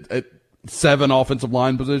at 7 offensive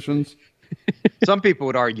line positions. Some people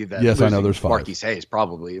would argue that Yes, I know there's 5. Marquise Hayes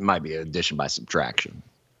probably it might be addition by subtraction.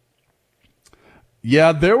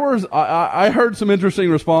 Yeah, there was. I heard some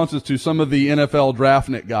interesting responses to some of the NFL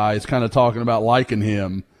DraftNet guys kind of talking about liking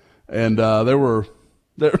him, and there was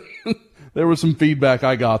some feedback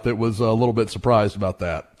I got that was a little bit surprised about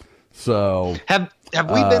that. So have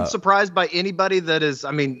we been surprised by anybody that is?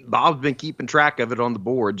 I mean, Bob's been keeping track of it on the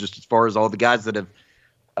board, just as far as all the guys that have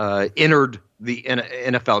entered the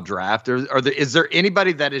NFL draft. Is there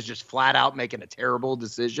anybody that is just flat out making a terrible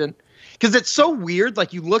decision? Because it's so weird.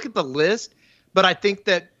 Like you look at the list. But I think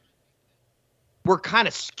that we're kind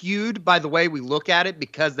of skewed by the way we look at it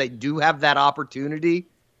because they do have that opportunity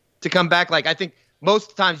to come back. Like I think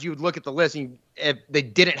most times you would look at the list and if they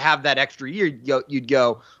didn't have that extra year, you'd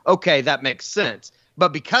go, okay, that makes sense.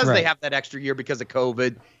 But because they have that extra year because of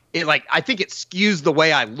COVID, I think it skews the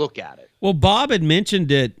way I look at it. Well, Bob had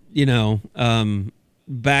mentioned it,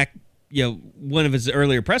 back, one of his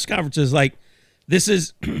earlier press conferences, like this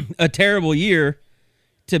is a terrible year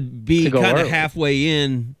to be kind of halfway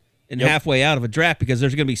in and halfway out of a draft because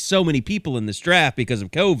there's going to be so many people in this draft because of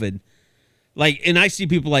COVID. And I see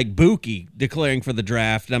people like Buki declaring for the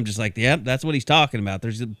draft, and I'm just like, yeah, that's what he's talking about.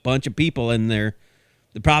 There's a bunch of people in there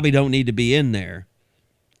that probably don't need to be in there.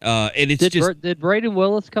 And it's did Braden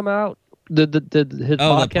Willis come out? Did his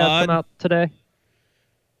podcast come out today?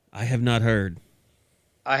 I have not heard.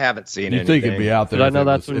 I haven't seen it. You think it'd be out there? But I know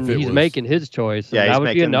that's when he's making his choice. Yeah, that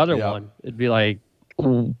would be another one. It'd be like,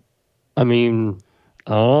 I mean,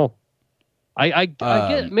 I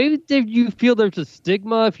get maybe Dave, you feel there's a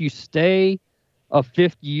stigma if you stay a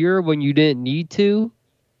 5th year when you didn't need to,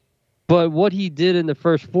 but what he did in the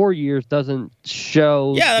first 4 years doesn't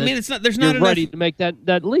show. Yeah, I mean, it's not. There's not enough ready to make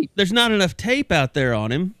that leap. There's not enough tape out there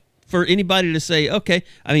on him for anybody to say, okay.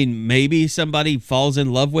 I mean, maybe somebody falls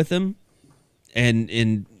in love with him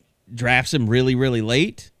and drafts him really, really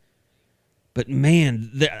late. But,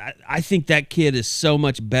 man, I think that kid is so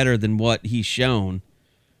much better than what he's shown.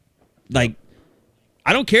 Like,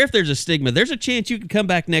 I don't care if there's a stigma. There's a chance you can come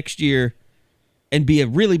back next year and be a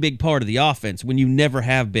really big part of the offense when you never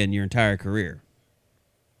have been your entire career.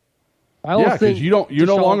 Yeah, because you're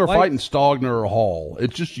no longer fighting Stogner or Hall.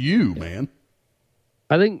 It's just you, man.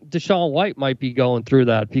 I think Deshaun White might be going through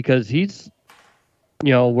that because he's,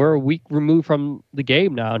 we're a week removed from the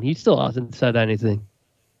game now, and he still hasn't said anything.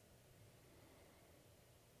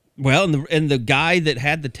 Well, and the guy that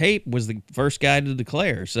had the tape was the first guy to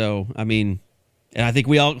declare. So, I mean, and I think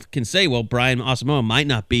we all can say, well, Brian Asamoah might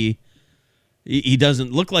not be. He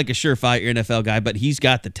doesn't look like a surefire NFL guy, but he's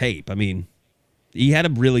got the tape. I mean, he had a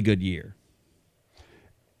really good year.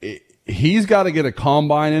 He's got to get a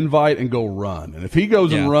combine invite and go run. And if he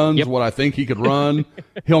goes and runs what I think he could run,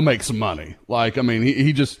 he'll make some money. Like, I mean,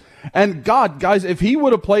 he just – and, God, guys, if he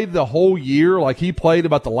would have played the whole year like he played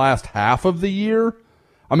about the last half of the year –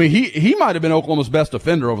 I mean, he might have been Oklahoma's best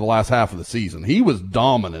defender over the last half of the season. He was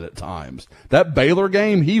dominant at times. That Baylor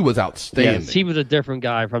game, he was outstanding. Yes, he was a different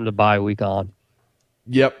guy from the bye week on.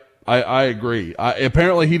 Yep, I agree.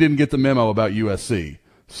 Apparently, he didn't get the memo about USC.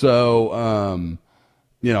 So,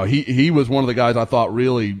 he was one of the guys I thought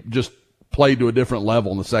really just played to a different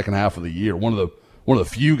level in the second half of the year. One of the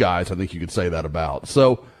few guys I think you could say that about.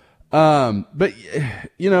 So, but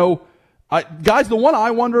guys, the one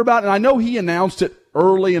I wonder about, and I know he announced it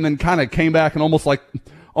early and then kind of came back and almost like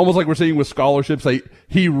we're seeing with scholarships,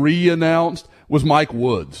 he re-announced, was Mike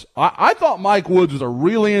Woods. I thought Mike Woods was a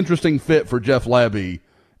really interesting fit for Jeff Lebby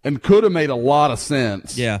and could have made a lot of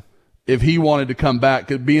sense. Yeah. If he wanted to come back,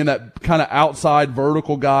 being that kind of outside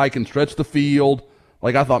vertical guy, can stretch the field.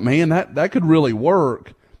 Like, I thought, man, that could really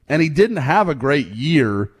work. And he didn't have a great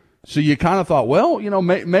year. So you kind of thought, well,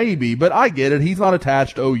 maybe, but I get it. He's not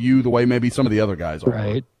attached to OU the way maybe some of the other guys are.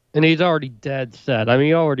 Right. And he's already dead set. I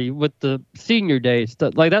mean, with the senior day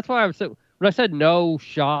stuff, like that's why when I said no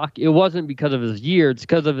shock, it wasn't because of his year. It's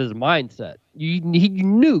because of his mindset. He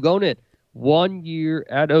knew going in 1 year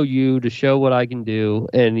at OU to show what I can do,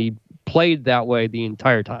 and he played that way the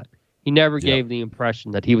entire time. He never gave the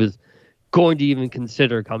impression that he was going to even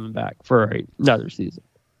consider coming back for another season.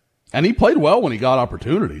 And he played well when he got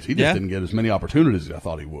opportunities. He just didn't get as many opportunities as I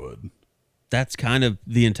thought he would. That's kind of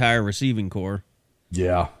the entire receiving core.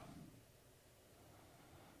 Yeah.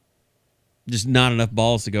 Just not enough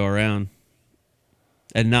balls to go around.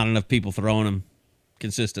 And not enough people throwing them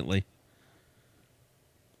consistently.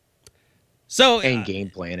 So, and game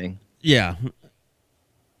planning. Yeah.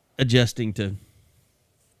 Adjusting to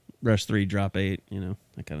rush 3, drop 8,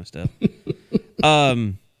 that kind of stuff.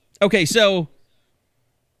 Okay, so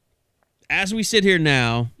as we sit here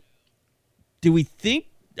now, do we think,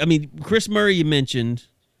 Chris Murray you mentioned,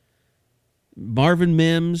 Marvin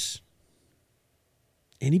Mims.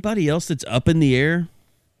 Anybody else that's up in the air?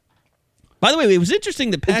 By the way, it was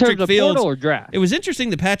interesting that Patrick Fields. Portal or draft? It was interesting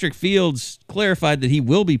that Patrick Fields clarified that he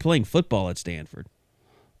will be playing football at Stanford.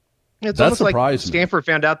 It's That almost like surprised me. Stanford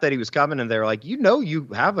found out that he was coming, and they're like, you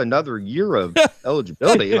have another year of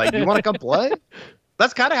eligibility. Like, you want to come play?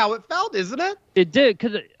 That's kind of how it felt, isn't it? It did,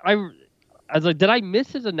 because I was like, did I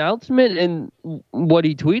miss his announcement and what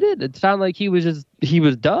he tweeted? It sounded like he was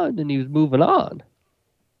done and he was moving on.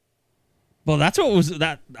 Well, that's what was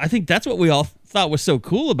that. I think that's what we all thought was so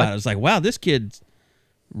cool about it. It's like, wow, this kid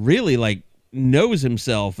really like knows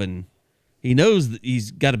himself, and he knows that he's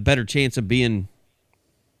got a better chance of being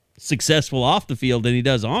successful off the field than he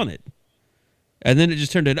does on it. And then it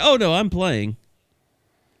just turned into, oh no, I'm playing.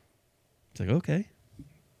 It's like, okay.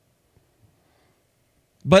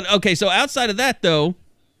 But okay, so outside of that though,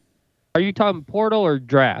 are you talking portal or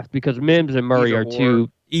draft? Because Mims and Murray are two.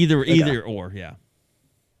 Either or, yeah.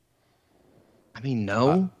 I mean,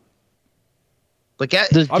 no. Like,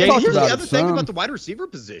 here's I've talked the about other it thing some. about the wide receiver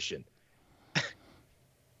position.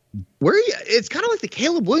 It's kind of like the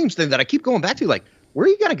Caleb Williams thing that I keep going back to. Like, where are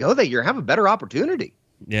you going to go that year? Have a better opportunity.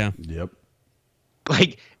 Yeah. Yep.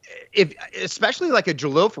 Like, especially like a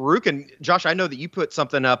Jalil Farouk, and Josh, I know that you put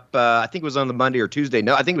something up. I think it was on the Monday or Tuesday.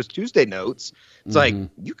 No, I think it was Tuesday notes. It's like,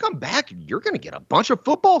 you come back, you're going to get a bunch of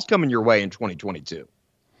footballs coming your way in 2022.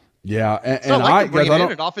 Yeah, It's not like you're bringing I in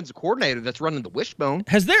don't. an offensive coordinator that's running the wishbone.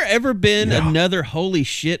 Has there ever been another holy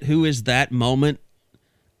shit, who is that moment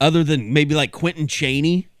other than maybe like Quentin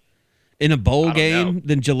Chaney in a bowl game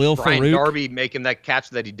than Jalil Brian Farouk? Darby making that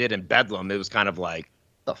catch that he did in Bedlam, it was kind of like,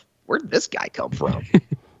 where'd this guy come from?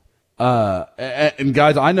 And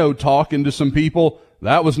guys, I know talking to some people,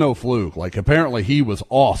 that was no fluke. Like apparently he was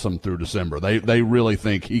awesome through December. They really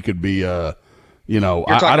think he could be I don't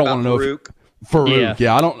want to know Farouk. Farouk.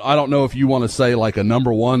 Yeah, I don't know if you want to say like a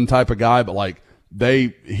number one type of guy, but like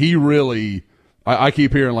he really I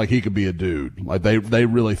keep hearing like he could be a dude. Like they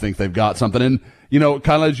really think they've got something. And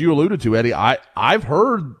kind of as you alluded to, Eddie, I've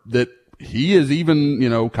heard that he has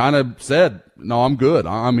even, kind of said, no, I'm good.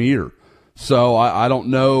 I'm here. So I don't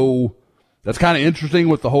know. That's kind of interesting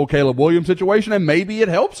with the whole Caleb Williams situation, and maybe it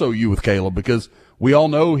helps OU with Caleb because we all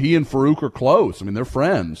know he and Farouk are close. I mean, they're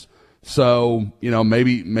friends. So,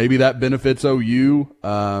 maybe that benefits OU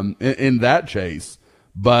in that chase.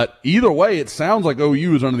 But either way, it sounds like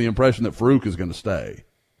OU is under the impression that Farouk is going to stay.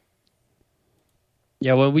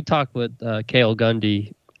 Yeah, when we talked with Cale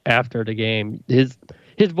Gundy after the game, his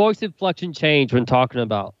voice inflection changed when talking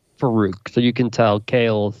about Farouk. So you can tell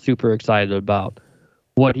Cale is super excited about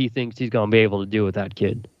what he thinks he's going to be able to do with that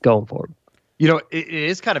kid going forward. It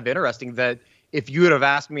is kind of interesting that if you would have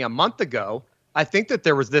asked me a month ago, I think that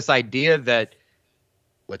there was this idea that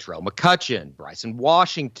Latrell McCutcheon, Bryson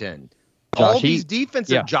Washington, Josh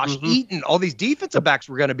Eaton, all these defensive backs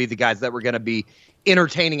were going to be the guys that were going to be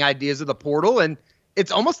entertaining ideas of the portal. And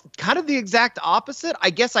it's almost kind of the exact opposite. I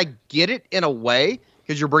guess I get it in a way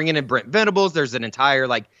because you're bringing in Brent Venables. There's an entire,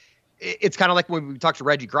 it's kind of like when we talked to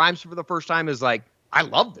Reggie Grimes for the first time is like, I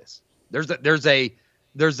love this. There's a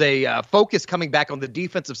focus coming back on the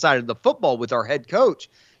defensive side of the football with our head coach.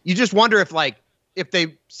 You just wonder if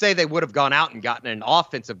they say they would have gone out and gotten an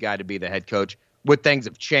offensive guy to be the head coach, would things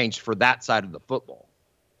have changed for that side of the football?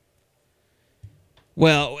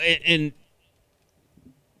 Well,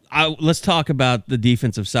 let's talk about the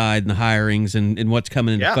defensive side and the hirings and what's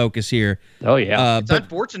coming into focus here. Oh, yeah. It's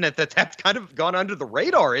unfortunate that's kind of gone under the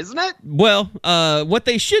radar, isn't it? Well, what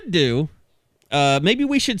they should do, maybe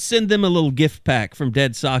we should send them a little gift pack from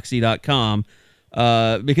deadsoxy.com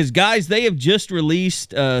because, guys, they have just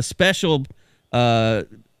released special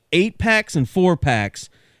 8-packs and 4-packs.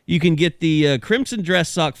 You can get the Crimson Dress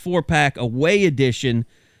Sock 4-pack away edition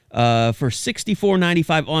for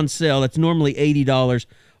 $64.95 on sale. That's normally $80.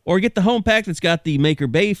 Or get the home pack that's got the Maker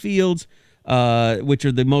Bayfields, which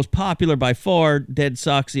are the most popular by far, Dead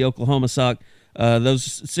Soxy Oklahoma sock.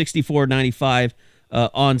 Those $64.95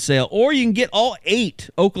 on sale. Or you can get all 8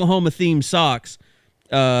 Oklahoma-themed socks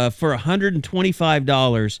for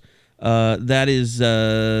 $125. That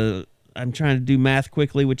is... I'm trying to do math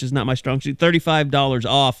quickly, which is not my strong suit. $35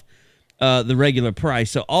 off the regular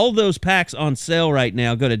price. So all those packs on sale right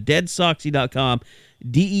now. Go to deadsoxy.com,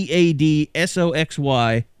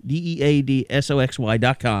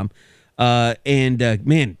 deadsoxy.com.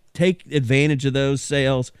 Man, take advantage of those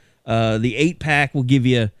sales. The 8-pack will give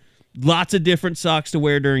you lots of different socks to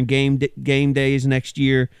wear during game days next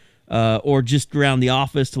year, or just around the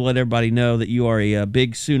office to let everybody know that you are a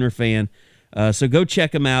big Sooner fan. So go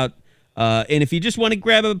check them out. And if you just want to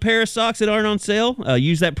grab a pair of socks that aren't on sale,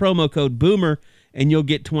 use that promo code BOOMER and you'll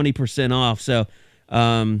get 20% off. So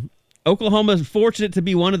Oklahoma is fortunate to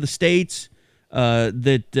be one of the states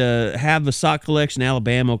that have the sock collection.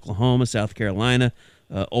 Alabama, Oklahoma, South Carolina,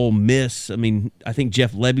 Ole Miss. I mean, I think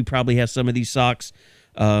Jeff Lebby probably has some of these socks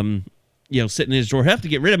sitting in his drawer. He'll have to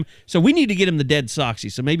get rid of them. So we need to get him the Dead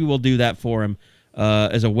Soxy. So maybe we'll do that for him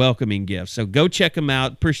as a welcoming gift. So go check them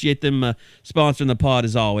out. Appreciate them sponsoring the pod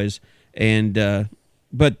as always. And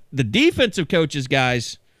but the defensive coaches,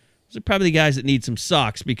 guys, those are probably the guys that need some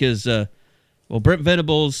socks because, Brent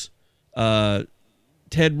Venables,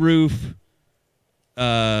 Ted Roof,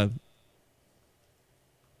 and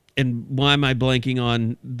why am I blanking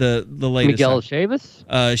on the latest? Miguel Chavis?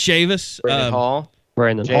 Chavis. Brandon Hall.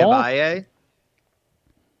 Brandon Jay Hall. Abaye.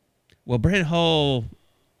 Well, Brandon Hall,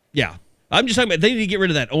 yeah. I'm just talking about they need to get rid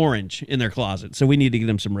of that orange in their closet, so we need to get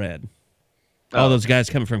them some red. All those guys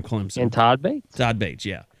coming from Clemson. And Todd Bates. Todd Bates,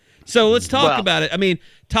 yeah. So let's talk about it. I mean,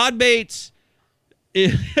 Todd Bates.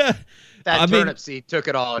 Turnip seed took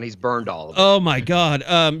it all, and he's burned all of it. Oh my God.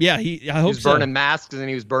 Yeah. He was burning masks, and then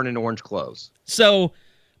he was burning orange clothes. So,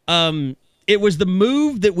 it was the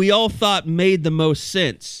move that we all thought made the most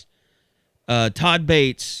sense. Todd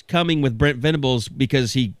Bates coming with Brent Venables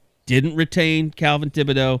because he didn't retain Calvin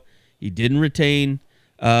Thibodeau. He didn't retain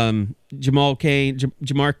Jamar Cain.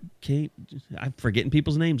 I'm forgetting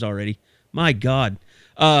people's names already. My God.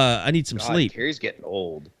 I need some sleep. Terry's getting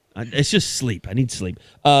old. It's just sleep. I need sleep.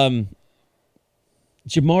 Jamar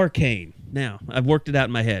Cain. Now, I've worked it out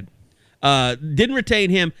in my head. Didn't retain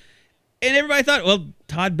him. And everybody thought, well,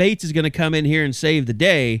 Todd Bates is going to come in here and save the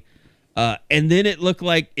day. And then it looked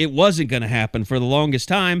like it wasn't going to happen for the longest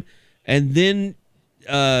time. And then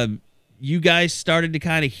you guys started to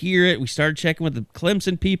kind of hear it. We started checking with the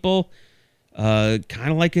Clemson people.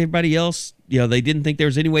 Kind of like everybody else. They didn't think there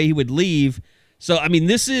was any way he would leave. So, I mean,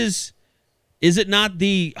 is it not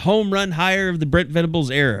the home run hire of the Brent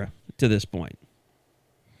Venables era to this point?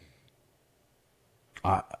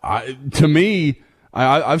 To me,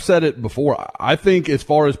 I've said it before. I think as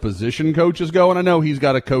far as position coaches go, and I know he's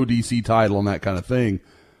got a co-DC title and that kind of thing,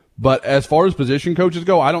 but as far as position coaches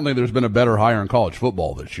go, I don't think there's been a better hire in college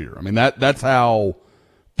football this year. I mean, that's how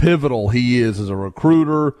pivotal he is as a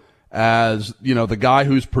recruiter, as the guy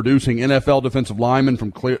who's producing NFL defensive linemen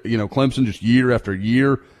from Clemson just year after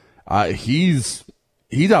year. He's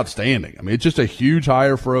outstanding. I mean, it's just a huge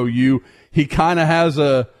hire for OU. He kind of has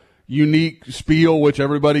a unique spiel, which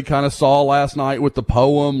everybody kind of saw last night with the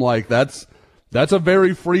poem. Like that's a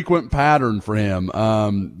very frequent pattern for him.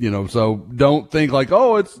 So don't think like,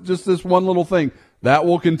 oh, it's just this one little thing. That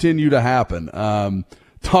will continue to happen.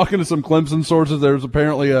 Talking to some Clemson sources, there's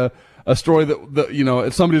apparently a story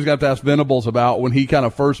that somebody's got to ask Venables about when he kind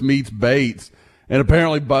of first meets Bates, and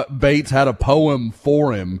apparently Bates had a poem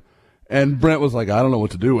for him. And Brent was like, I don't know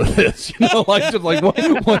what to do with this. What am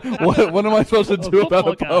I supposed to do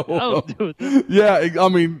about a poem? Yeah, I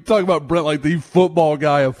mean, talk about Brent like the football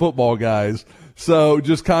guy of football guys. So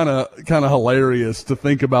just kind of hilarious to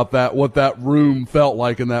think about that, what that room felt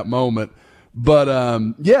like in that moment. But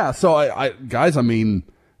so I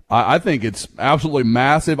think it's absolutely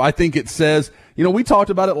massive. I think it says, we talked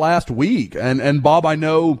about it last week, and Bob, I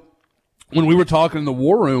know when we were talking in the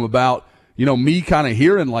war room about me kind of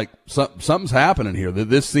hearing like something's happening here, that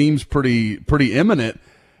this seems pretty imminent.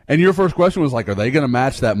 And your first question was like, are they going to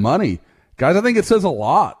match that money? Guys, I think it says a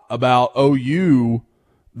lot about OU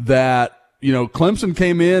that, Clemson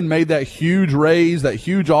came in, made that huge raise, that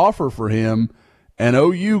huge offer for him. And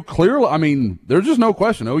OU clearly, I mean, there's just no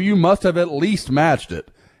question. OU must have at least matched it.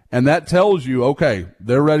 And that tells you, okay,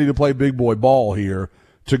 they're ready to play big boy ball here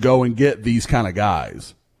to go and get these kind of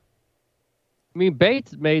guys. I mean,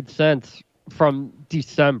 Bates made sense from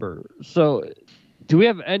December. So do we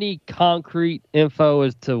have any concrete info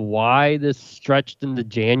as to why this stretched into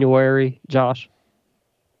January, Josh?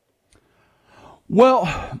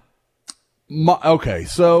 Well,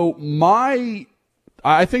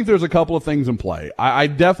 I think there's a couple of things in play. I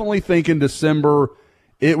definitely think in December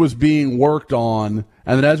it was being worked on.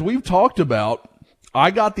 And then as we've talked about,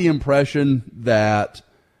 I got the impression that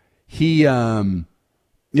he,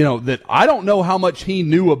 that I don't know how much he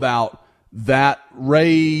knew about that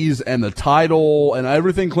raise and the title and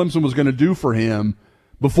everything Clemson was going to do for him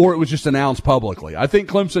before it was just announced publicly. I think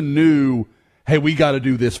Clemson knew, hey, we got to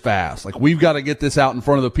do this fast. Like, we've got to get this out in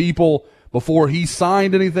front of the people before he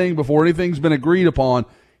signed anything, before anything's been agreed upon.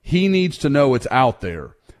 He needs to know it's out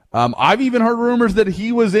there. I've even heard rumors that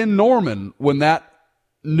he was in Norman when that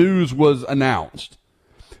news was announced.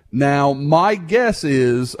 Now, my guess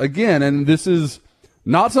is, again, and this is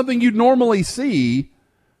not something you'd normally see,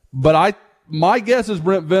 but my guess is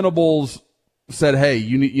Brent Venables said, hey,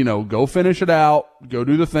 you need, go finish it out, go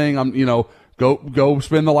do the thing. Go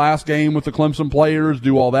spend the last game with the Clemson players,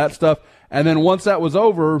 do all that stuff. And then once that was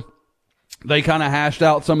over, they kind of hashed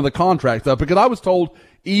out some of the contract stuff, because I was told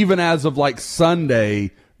even as of like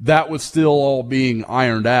Sunday, that was still all being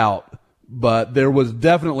ironed out. But there was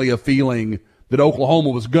definitely a feeling that Oklahoma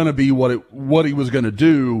was going to be what he was going to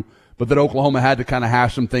do, but that Oklahoma had to kind of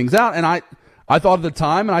hash some things out. And I thought at the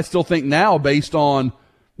time, and I still think now, based on,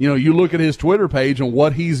 you look at his Twitter page and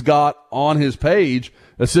what he's got on his page,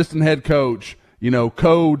 assistant head coach,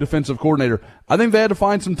 co-defensive coordinator, I think they had to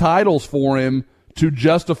find some titles for him to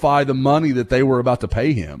justify the money that they were about to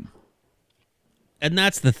pay him. And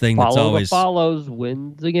that's the thing that's always follows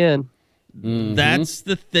wins again. Mm-hmm. That's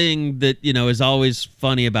the thing that, is always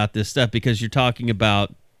funny about this stuff, because you're talking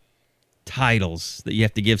about titles that you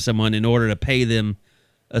have to give someone in order to pay them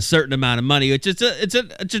a certain amount of money, which it's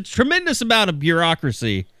a tremendous amount of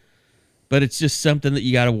bureaucracy, but it's just something that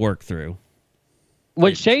you got to work through.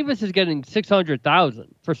 When Chavis is getting $600,000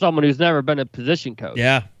 for someone who's never been a position coach.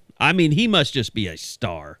 Yeah. I mean, he must just be a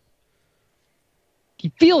star.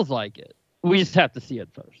 He feels like it. We just have to see it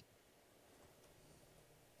first.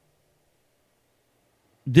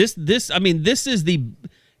 This is the,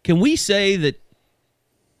 can we say that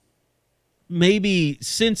maybe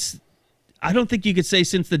since, I don't think you could say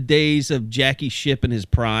since the days of Jackie Shipp in his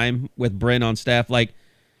prime with Brent on staff, like,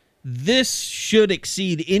 this should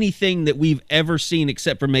exceed anything that we've ever seen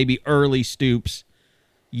except for maybe early Stoops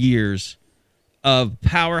years of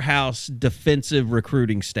powerhouse defensive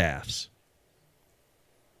recruiting staffs.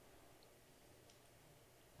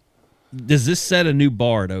 Does this set a new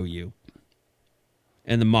bar at OU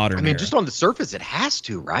in the modern era? Just on the surface, it has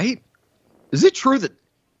to, right? Is it true that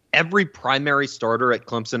every primary starter at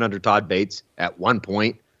Clemson under Todd Bates at one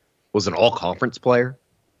point was an all-conference player?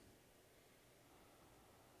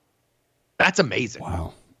 That's amazing.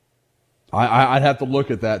 Wow. I'd have to look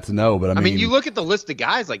at that to know, but I mean, you look at the list of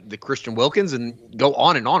guys like the Christian Wilkins and go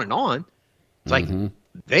on and on and on. It's like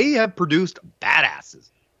they have produced badasses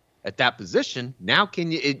at that position. Now,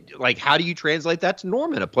 how do you translate that to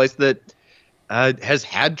Norman, a place that has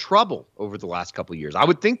had trouble over the last couple of years? I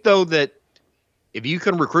would think, though, that if you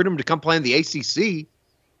can recruit him to come play in the ACC,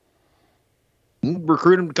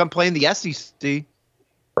 recruit him to come play in the SEC,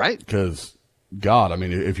 right? Because, God, I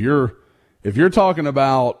mean, if you're talking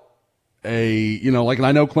about and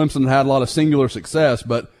I know Clemson had a lot of singular success,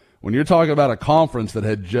 but when you're talking about a conference that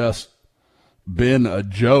had just been a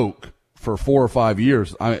joke for 4 or 5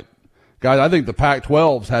 years, guys, I think the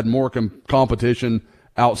Pac-12's had more competition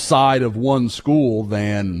outside of one school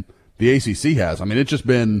than the ACC has. I mean, it's just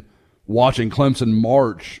been watching Clemson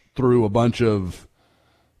march through a bunch of,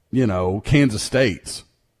 Kansas States.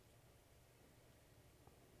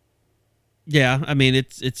 Yeah, I mean,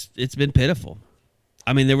 it's been pitiful.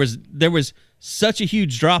 I mean, there was such a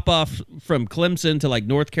huge drop off from Clemson to like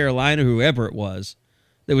North Carolina, whoever it was,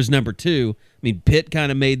 that was number 2. I mean, Pitt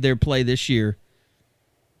kind of made their play this year,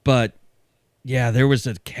 but yeah, there was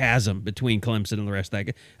a chasm between Clemson and the rest of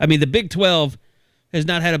that. I mean, the Big 12 has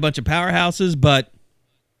not had a bunch of powerhouses, but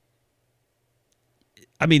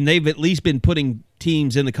I mean, they've at least been putting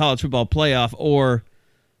teams in the college football playoff or,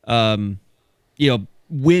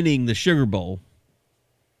 winning the Sugar Bowl.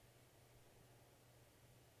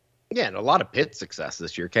 Yeah, and a lot of Pitt's success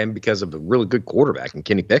this year came because of a really good quarterback in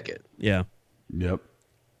Kenny Pickett. Yeah. Yep.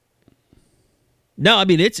 No, I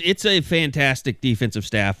mean, it's a fantastic defensive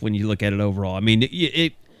staff when you look at it overall. I mean,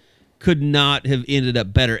 it could not have ended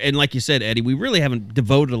up better. And like you said, Eddie, we really haven't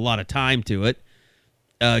devoted a lot of time to it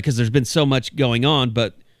because there's been so much going on.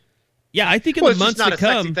 But, yeah, I think in the months to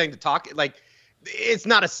come... It's not a sexy thing to talk... It's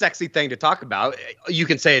not a sexy thing to talk about. You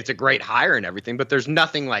can say it's a great hire and everything, but there's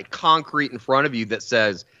nothing like concrete in front of you that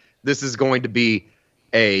says this is going to be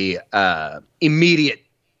a immediate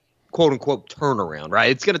quote unquote turnaround, right?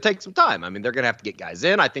 It's going to take some time. I mean, they're going to have to get guys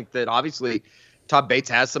in. I think that obviously Todd Bates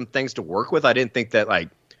has some things to work with. I didn't think that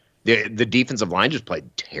the defensive line just played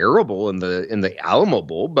terrible in the Alamo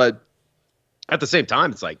Bowl, but at the same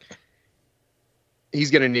time, it's like he's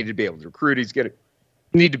going to need to be able to recruit. He's going to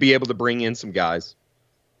need to be able to bring in some guys.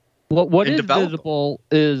 What is visible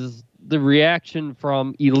is the reaction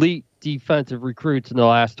from elite defensive recruits in the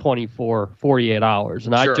last 24, 48 hours.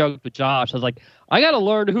 And Sure. I joked with Josh. I was like, I got to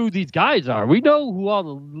learn who these guys are. We know who all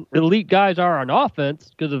the elite guys are on offense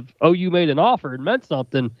because if OU made an offer, it meant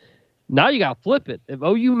something. Now you got to flip it. If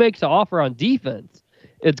OU makes an offer on defense,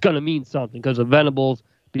 it's going to mean something because of Venables,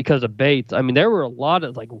 because of Bates. I mean, there were a lot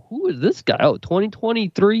of who is this guy? Oh,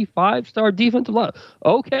 2023 5-star defensive line.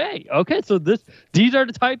 Okay. So these are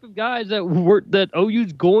the type of guys that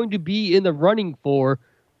OU's going to be in the running for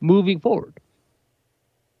moving forward.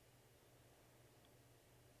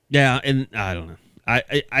 Yeah, and I don't know.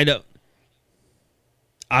 I don't.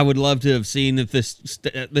 I would love to have seen if this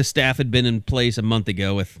staff had been in place a month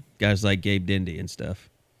ago with guys like Gabe Dindy and stuff.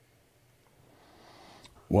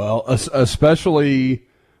 Well, especially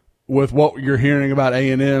with what you're hearing about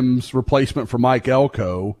A&M's replacement for Mike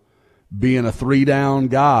Elko being a 3-down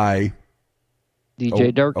guy.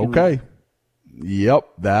 DJ Durkin. Okay. Yep,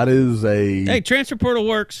 that is a... Hey, transfer portal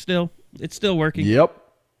works still. It's still working. Yep.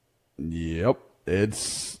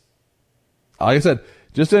 It's, like I said,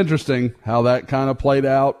 just interesting how that kind of played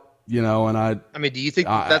out, and I mean, do you think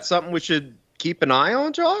that's something we should keep an eye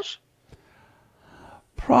on, Josh?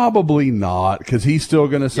 Probably not, because he's still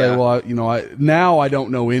going to say, well, now I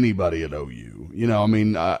don't know anybody at OU.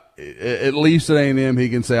 At least at A&M, he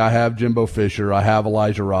can say, I have Jimbo Fisher, I have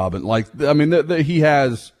Elijah Robin. He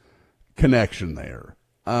has connection there.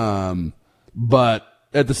 But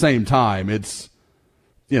at the same time, it's,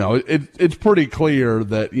 it's pretty clear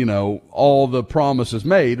that, all the promises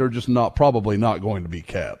made are just probably not going to be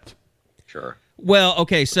kept. Sure. Well,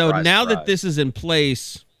 okay, so surprise, now surprise. that this is in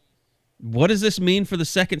place, what does this mean for the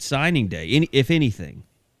second signing day, if anything?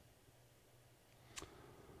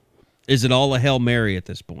 Is it all a Hail Mary at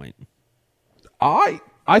this point? I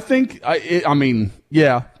think,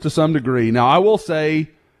 yeah, to some degree. Now, I will say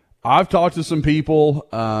I've talked to some people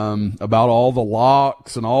about all the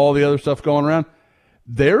locks and all the other stuff going around.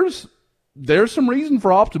 There's some reason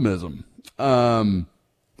for optimism.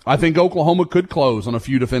 I think Oklahoma could close on a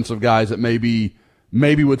few defensive guys that maybe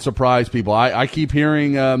would surprise people. I keep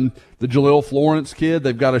hearing the Jaleel Florence kid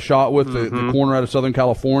they've got a shot with, the corner out of Southern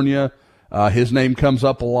California. His name comes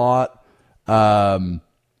up a lot.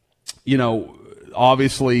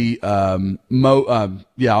 Obviously, Ahmad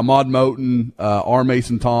Moten, R.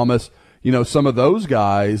 Mason Thomas, some of those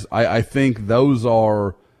guys, I think those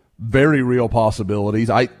are very real possibilities.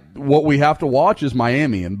 What we have to watch is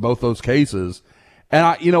Miami in both those cases.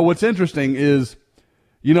 And what's interesting is,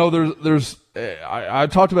 I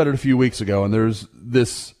talked about it a few weeks ago, and there's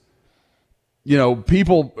this,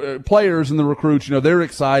 players and the recruits, they're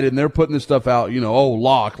excited and they're putting this stuff out,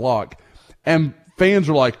 lock. And fans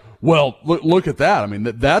are like, well, look at that. I mean,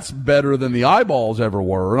 that's better than the eyeballs ever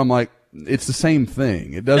were. And I'm like, it's the same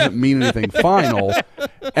thing. It doesn't mean anything final.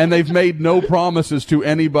 And they've made no promises to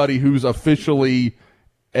anybody who's officially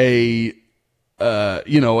a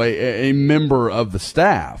member of the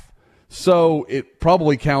staff. So it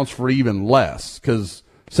probably counts for even less, because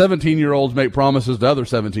 17-year-olds make promises to other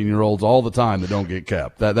 17-year-olds all the time that don't get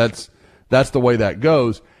kept. That's the way that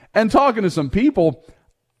goes. And talking to some people,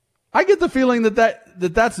 I get the feeling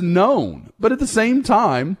that's known. But at the same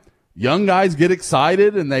time, young guys get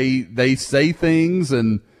excited and they say things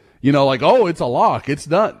and, like, oh, it's a lock, it's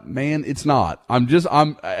done. Man, it's not.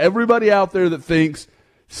 I'm everybody out there that thinks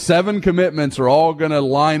 7 commitments are all going to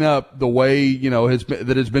line up the way,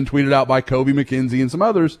 that has been tweeted out by Kobe McKenzie and some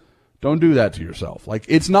others. Don't do that to yourself. Like,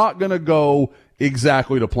 it's not going to go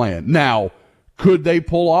exactly to plan. Now, could they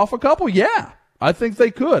pull off a couple? Yeah, I think they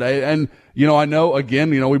could. I know, again,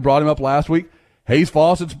 we brought him up last week. Hayes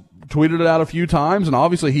Fawcett's tweeted it out a few times, and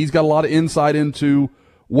obviously he's got a lot of insight into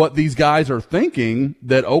what these guys are thinking,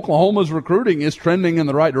 that Oklahoma's recruiting is trending in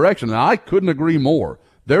the right direction. And I couldn't agree more.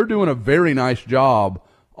 They're doing a very nice job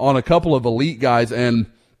on a couple of elite guys. And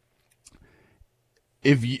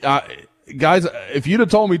if you'd have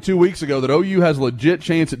told me 2 weeks ago that OU has a legit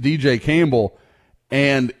chance at DJ Campbell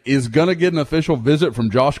and is going to get an official visit from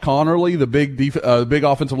Josh Connerly, the big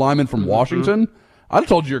offensive lineman from Washington, I'd have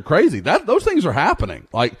told you you're crazy. Those things are happening.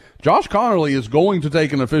 Like, Josh Connerly is going to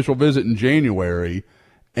take an official visit in January,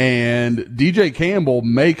 and DJ Campbell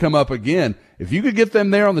may come up again. If you could get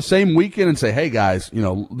them there on the same weekend and say, hey, guys,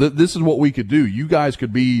 this is what we could do. You guys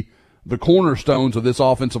could be the cornerstones of this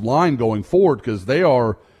offensive line going forward, because they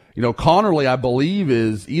are, Connerly, I believe,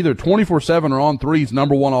 is either 24/7 or on threes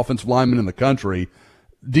number one offensive lineman in the country.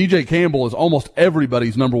 DJ Campbell is almost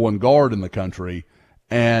everybody's number one guard in the country.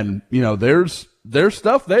 And, there's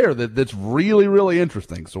stuff there that's really, really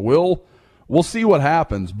interesting. So we'll see what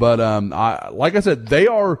happens. But like I said,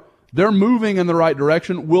 they're moving in the right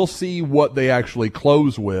direction. We'll see what they actually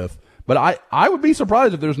close with. But I would be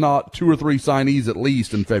surprised if there's not 2 or 3 signees at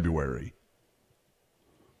least in February.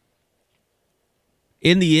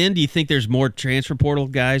 In the end, do you think there's more transfer portal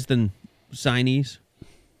guys than signees?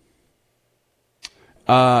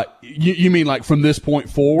 You mean like from this point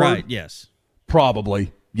forward? Right, yes.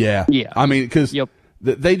 Probably. Yeah. I mean, because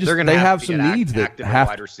they have some needs that have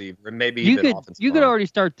wide receiver, and maybe you could already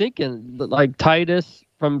start thinking like Titus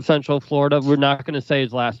from Central Florida. We're not going to say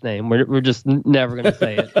his last name. We're just never going to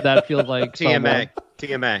say it. That feels like TMA.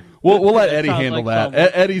 We'll let Eddie handle that.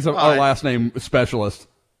 Eddie's our last name specialist.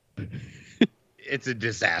 It's a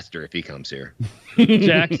disaster if he comes here.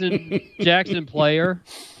 Jackson Player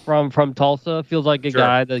from Tulsa feels like a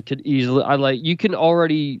guy that could easily. You can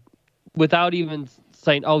already, without even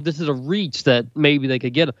saying, "Oh, this is a reach that maybe they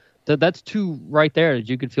could get." That's two right there that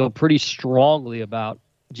you could feel pretty strongly about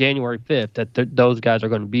January 5th that those guys are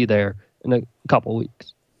going to be there in a couple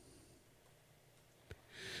weeks.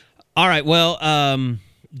 All right. Well,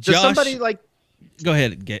 Does Josh, somebody go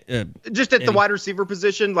ahead. Just at Eddie. the wide receiver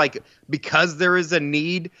position, because there is a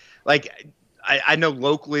need, I know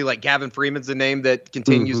locally, Gavin Freeman's a name that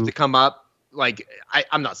continues to come up.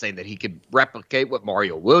 I'm not saying that he could replicate what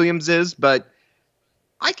Mario Williams is, but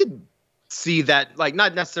I could see that,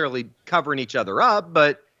 not necessarily covering each other up,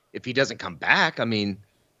 but if he doesn't come back, I mean,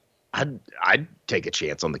 I'd take a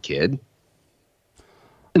chance on the kid.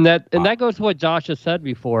 And that goes to what Josh has said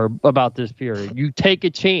before about this period. You take a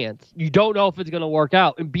chance. You don't know if it's going to work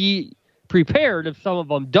out, and be prepared if some of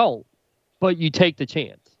them don't, but you take the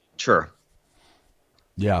chance. Sure.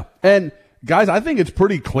 Yeah. And guys, I think it's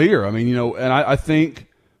pretty clear. I mean, and I think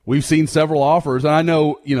we've seen several offers, and I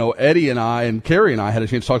know, Eddie and I and Kerry and I had a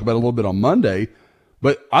chance to talk about it a little bit on Monday,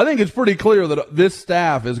 but I think it's pretty clear that this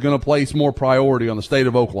staff is going to place more priority on the state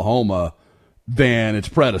of Oklahoma than its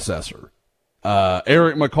predecessor.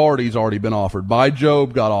 Eric McCarty's already been offered.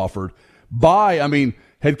 Job got offered.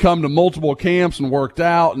 Had come to multiple camps and worked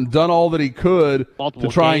out and done all that he could to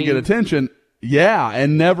try and get attention. Yeah,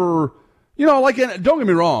 and never, and don't get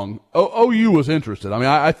me wrong, OU was interested.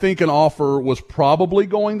 I think an offer was probably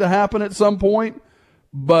going to happen at some point,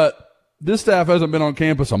 but this staff hasn't been on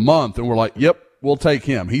campus a month, and we're like, yep, we'll take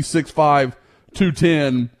him. He's 6'5",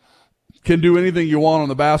 210, can do anything you want on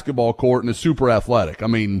the basketball court, and is super athletic.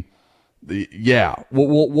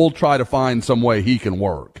 We'll try to find some way he can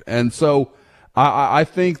work. And so I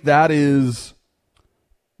think that's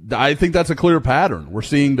a clear pattern we're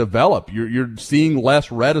seeing develop. You're seeing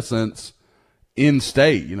less reticence in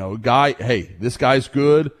state. This guy's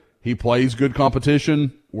good. He plays good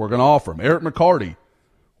competition. We're going to offer him. Eric McCarty,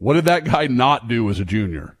 what did that guy not do as a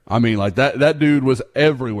junior? That dude was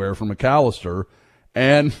everywhere from McAllister.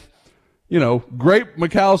 And great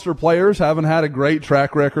McAllister players haven't had a great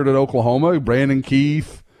track record at Oklahoma. Brandon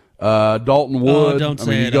Keith, Dalton Wood. Don't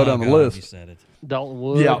say you go down the list. You said it. Dalton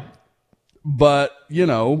Wood. Yeah. But,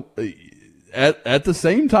 at the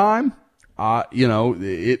same time,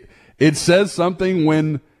 it says something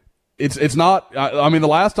when it's not. The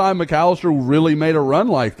last time McAllister really made a run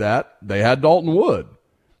like that, they had Dalton Wood.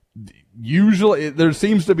 Usually, there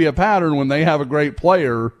seems to be a pattern when they have a great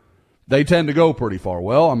player, they tend to go pretty far.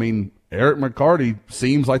 Well, Eric McCarty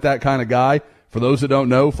seems like that kind of guy. For those that don't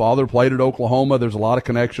know, father played at Oklahoma. There's a lot of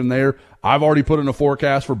connection there. I've already put in a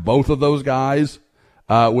forecast for both of those guys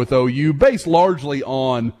with OU, based largely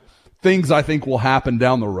on things I think will happen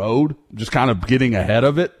down the road, just kind of getting ahead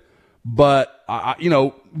of it. But,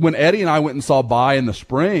 when Eddie and I went and saw Bai in the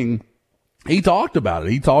spring, he talked about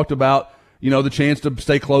it. He talked about, the chance to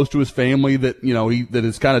stay close to his family that, that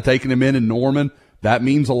has kind of taken him in Norman. That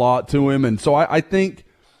means a lot to him. And so I think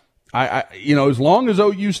 – as long as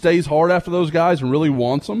OU stays hard after those guys and really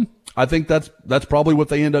wants them, I think that's probably what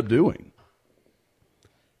they end up doing.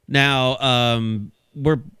 Now,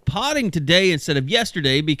 we're potting today instead of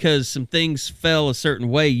yesterday because some things fell a certain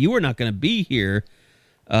way. You were not going to be here,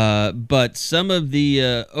 but some of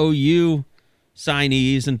the OU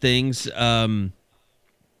signees and things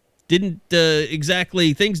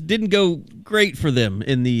things didn't go great for them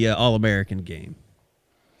in the All-American game.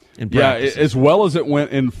 Yeah, as well as it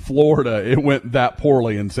went in Florida, it went that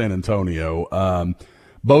poorly in San Antonio.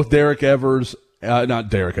 Both Nico Evers,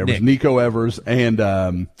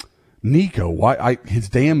 and Nico. His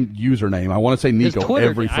damn username. I want to say Nico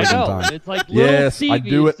every freaking time. It's like yes, Stevie, I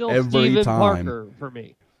do it still every Steven time. Parker for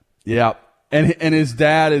me. Yeah, and his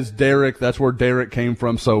dad is Derek. That's where Derek came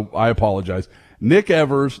from. So I apologize. Nick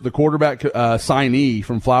Evers, the quarterback signee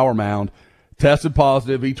from Flower Mound, tested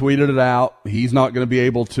positive. He tweeted it out. He's not going to be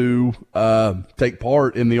able to take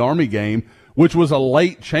part in the Army game, which was a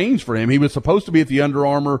late change for him. He was supposed to be at the Under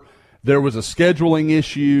Armour. There was a scheduling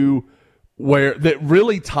issue that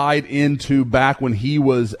really tied into back when he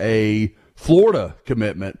was a Florida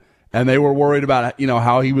commitment, and they were worried about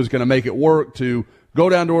how he was going to make it work to go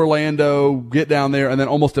down to Orlando, get down there, and then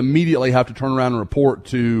almost immediately have to turn around and report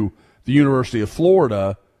to the University of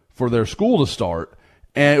Florida for their school to start.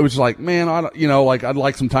 And it was like, man, I'd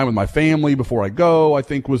like some time with my family before I go, I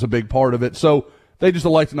think was a big part of it. So they just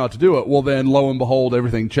elected not to do it. Well, then lo and behold,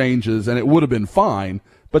 everything changes, and it would have been fine,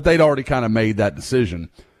 but they'd already kind of made that decision.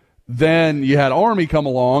 Then you had Army come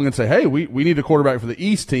along and say, hey, we need a quarterback for the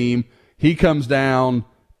East team. He comes down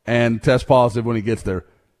and tests positive when he gets there.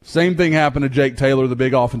 Same thing happened to Jake Taylor, the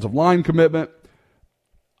big offensive line commitment.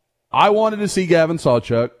 I wanted to see Gavin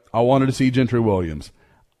Sawchuk. I wanted to see Gentry Williams.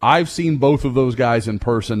 I've seen both of those guys in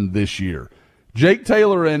person this year. Jake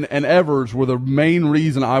Taylor and Evers were the main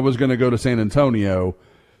reason I was going to go to San Antonio.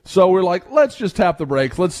 So we're like, let's just tap the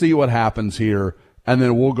brakes. Let's see what happens here, and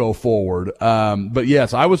then we'll go forward. But,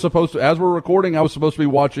 yes, I was supposed to, as we're recording, I was supposed to be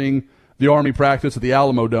watching the Army practice at the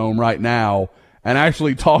Alamo Dome right now and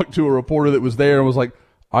actually talked to a reporter that was there and was like,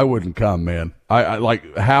 I wouldn't come, man. I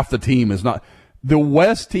like half the team is not. The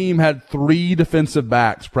West team had 3 defensive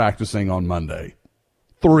backs practicing on Monday.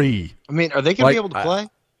 3. I mean, are they going to be able to play?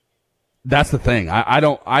 That's the thing. I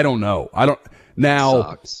don't know. Now,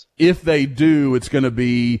 Sucks. if they do, it's going to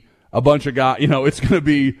be a bunch of guys. It's going to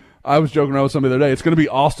be. I was joking around with somebody the other day. It's going to be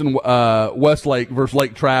Austin Westlake versus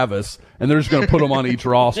Lake Travis, and they're just going to put them on each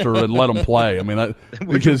roster and let them play. I mean,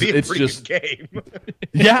 because it's just game.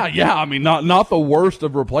 yeah. I mean, not the worst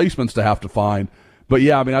of replacements to have to find, but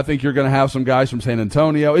yeah. I mean, I think you're going to have some guys from San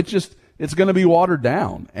Antonio. It's going to be watered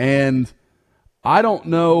down, and I don't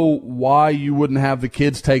know why you wouldn't have the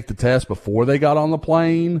kids take the test before they got on the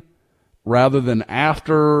plane rather than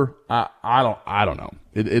after. I don't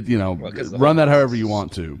know. Run that however you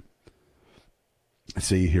want to.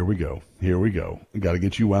 See, here we go. Got to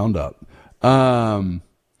get you wound up.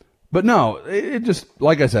 But no, it just,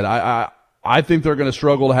 like I said, I think they're going to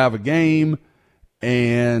struggle to have a game,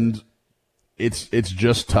 and it's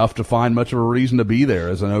just tough to find much of a reason to be there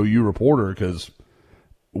as an OU reporter, because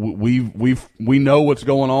we know what's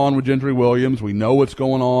going on with Gentry Williams. We know what's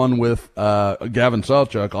going on with Gavin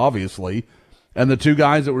Sawchuk, obviously, and the 2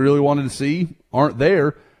 guys that we really wanted to see aren't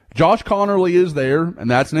there. Josh Connerly is there, and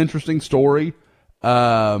that's an interesting story.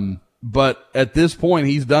 But at this point,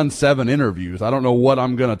 he's done 7 interviews. I don't know what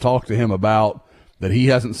I'm going to talk to him about that he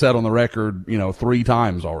hasn't said on the record, 3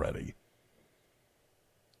 times already.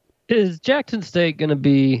 Is Jackson State going to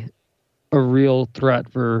be a real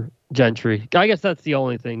threat for Gentry? I guess that's the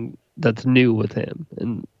only thing that's new with him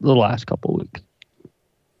in the last couple of weeks.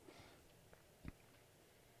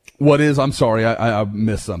 What is? I'm sorry, I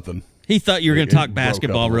missed something. He thought you were going to talk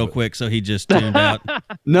basketball real quick, so he just tuned out.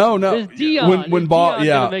 No. Is Dion going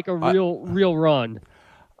to make a real run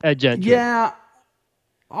at Gentry? Yeah.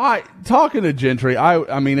 Talking to Gentry,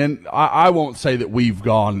 I mean, and I won't say that we've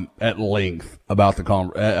gone at length about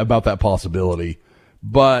about that possibility,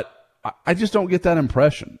 but I just don't get that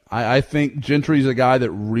impression. I think Gentry's a guy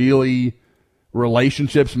that really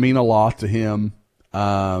relationships mean a lot to him.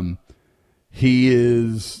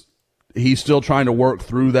 He's still trying to work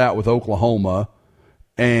through that with Oklahoma,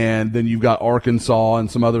 and then you've got Arkansas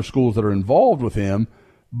and some other schools that are involved with him,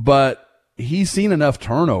 but he's seen enough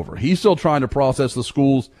turnover. He's still trying to process the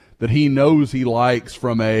schools that he knows he likes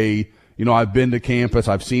from I've been to campus,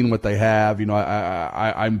 I've seen what they have,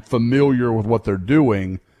 I'm familiar with what they're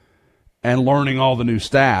doing, and learning all the new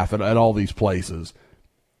staff at all these places.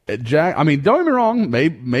 Jack, I mean, don't get me wrong,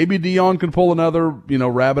 maybe Dion can pull another,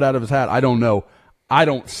 rabbit out of his hat. I don't know. I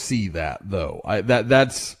don't see that, though. That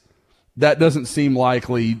doesn't seem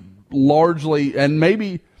likely, largely, and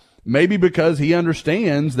maybe because he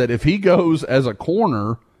understands that if he goes as a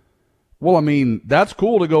corner, well, I mean, that's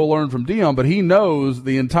cool to go learn from Dion, but he knows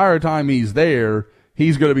the entire time he's there,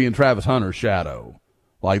 he's going to be in Travis Hunter's shadow.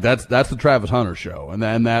 Like, that's the Travis Hunter show, and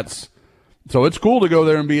that's so it's cool to go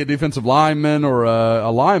there and be a defensive lineman or a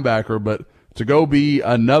linebacker, but to go be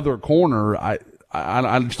another corner, I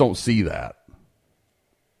just don't see that.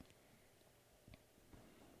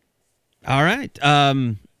 All right.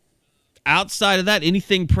 Outside of that,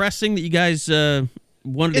 anything pressing that you guys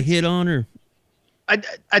wanted to hit on? Or I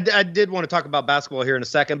did want to talk about basketball here in a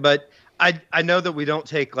second, but I know that we don't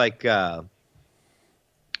take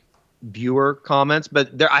viewer comments,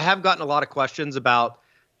 but I have gotten a lot of questions about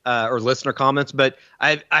or listener comments, but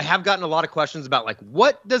I have gotten a lot of questions about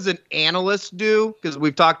what does an analyst do? Because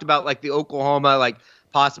we've talked about the Oklahoma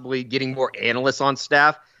possibly getting more analysts on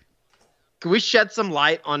staff. Can we shed some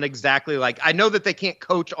light on exactly I know that they can't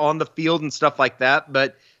coach on the field and stuff like that,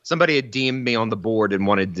 but somebody had DM'd me on the board and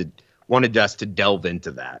wanted us to delve into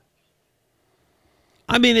that.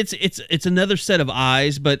 I mean, it's another set of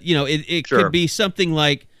eyes, but it Sure. could be something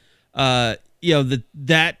like that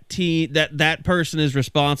team that person is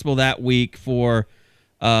responsible that week for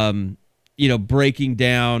breaking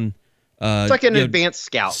down It's like an advanced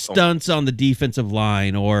scout stunts on the defensive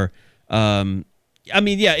line, or I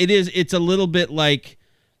mean, yeah, it is. It's a little bit like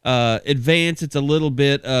advanced. It's a little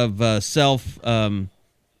bit of self.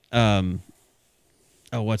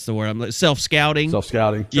 What's the word? Self-scouting.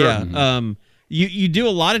 Self-scouting. Sure. Yeah. You do a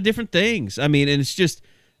lot of different things. I mean, and it's just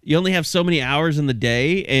you only have so many hours in the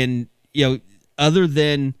day, and other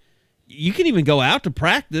than you can even go out to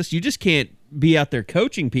practice. You just can't be out there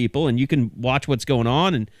coaching people, and you can watch what's going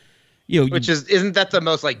on. And, isn't that the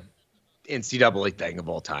most like NCAA thing of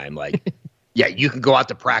all time? Like, yeah, you can go out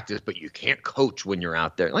to practice, but you can't coach when you're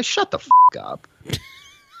out there. Like, shut the up.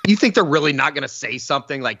 You think they're really not going to say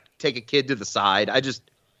something like take a kid to the side?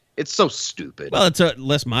 It's so stupid. Well,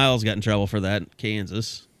 Les Miles got in trouble for that in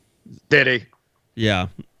Kansas. Did he? Yeah.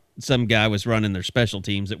 Some guy was running their special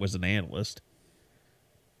teams that was an analyst.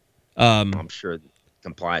 I'm sure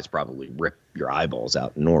compliance probably ripped your eyeballs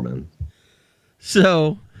out, Norman.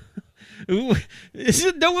 So,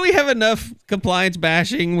 don't we have enough compliance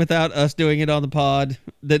bashing without us doing it on the pod?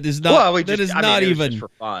 That is not. Well, even just for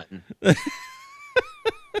fun.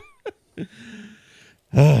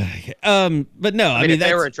 But no, I mean, if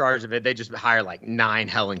they were in charge of it, they just hire like 9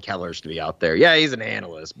 Helen Kellers to be out there. Yeah, he's an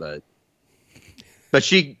analyst, but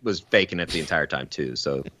she was faking it the entire time too.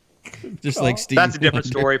 So, just like Steve. That's a different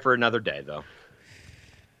story for another day, though.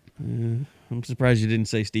 I'm surprised you didn't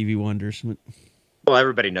say Stevie Wonders. Well,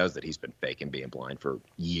 everybody knows that he's been faking being blind for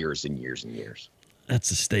years and years and years.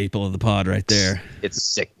 That's a staple of the pod right there. It's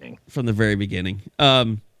sickening from the very beginning.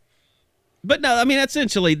 But no, I mean,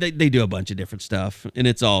 essentially, they do a bunch of different stuff, and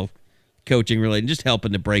it's all coaching related, just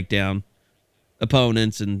helping to break down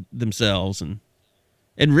opponents and themselves, and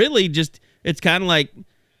really just it's kind of like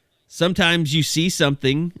sometimes you see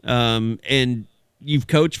something, and you've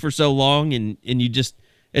coached for so long, and you just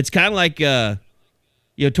it's kind of like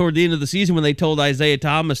toward the end of the season when they told Isaiah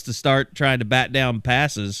Thomas to start trying to bat down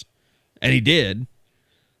passes, and he did.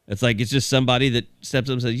 It's like it's just somebody that steps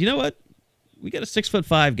up and says, you know what? We got a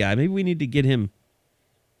 6'5" guy. Maybe we need to get him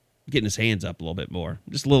getting his hands up a little bit more.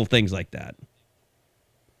 Just little things like that.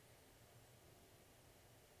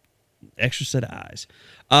 Extra set of eyes.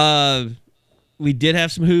 We did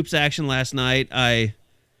have some hoops action last night.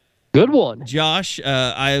 Good one, Josh.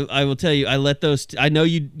 I will tell you. I let those. I know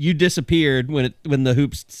you disappeared when the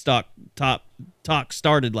hoops talk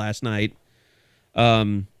started last night.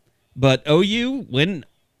 But OU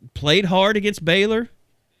played hard against Baylor.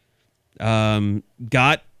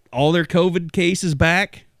 Got all their COVID cases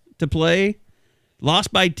back to play,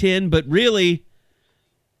 lost by 10, but really,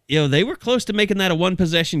 they were close to making that a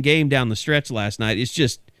one-possession game down the stretch last night. It's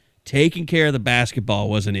just taking care of the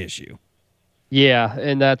basketball was an issue. Yeah,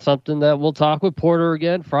 and that's something that we'll talk with Porter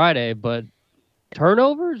again Friday, but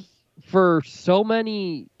turnovers for so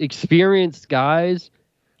many experienced guys,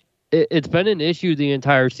 it's been an issue the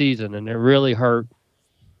entire season, and it really hurt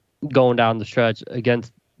going down the stretch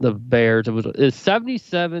against the Bears. It's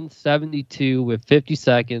 77-72 with 50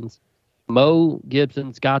 seconds. Mo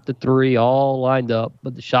Gibson's got the 3 all lined up,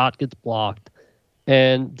 but the shot gets blocked.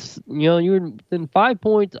 And, you're within 5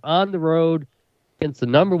 points on the road against the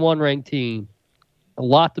number 1 ranked team. A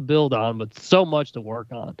lot to build on, but so much to work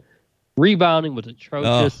on. Rebounding was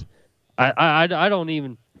atrocious. I don't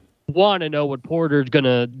even want to know what Porter's going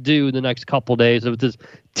to do the next couple days. It was just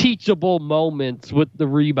teachable moments with the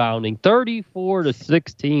rebounding,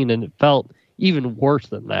 34-16, and it felt even worse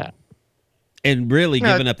than that. And really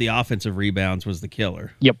giving up the offensive rebounds was the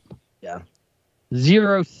killer. Yep. Yeah.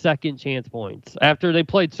 0 second chance points. After they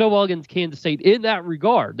played so well against Kansas State in that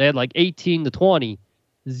regard, they had like 18-20,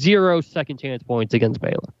 0 second chance points against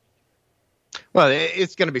Baylor. Well,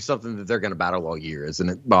 it's going to be something that they're going to battle all year, isn't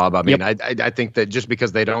it, Bob? I mean, I think that just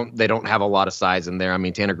because they don't have a lot of size in there. I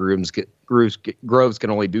mean, Tanner Groves can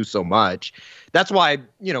only do so much. That's why,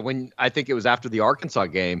 when I think it was after the Arkansas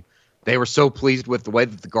game, they were so pleased with the way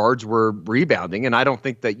that the guards were rebounding, and I don't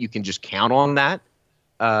think that you can just count on that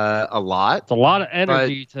a lot. It's a lot of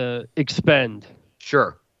energy to expend.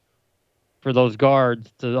 Sure. For those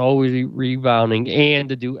guards to always be rebounding and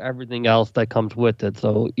to do everything else that comes with it.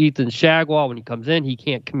 So Ethan Shagwell, when he comes in, he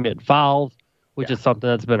can't commit fouls, which is something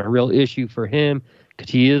that's been a real issue for him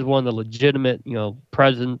because he is one of the legitimate,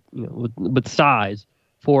 present, with size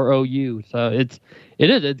for OU. So it's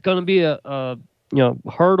going to be a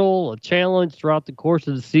hurdle, a challenge throughout the course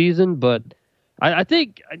of the season. But I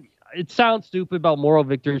think it sounds stupid about moral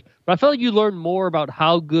victories, but I feel like you learn more about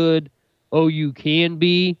how good OU can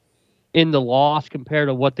be in the loss compared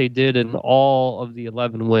to what they did in all of the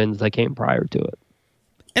 11 wins that came prior to it.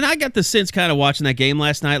 And I got the sense kind of watching that game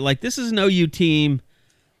last night, like this is an OU team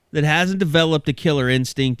that hasn't developed a killer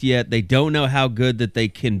instinct yet. They don't know how good that they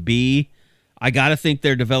can be. I got to think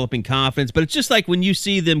they're developing confidence, but it's just like when you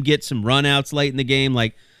see them get some runouts late in the game,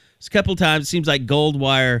 like a couple times it seems like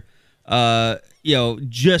Goldwire,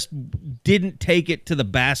 just didn't take it to the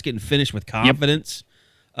basket and finish with confidence.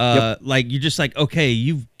 Like you're just like, okay,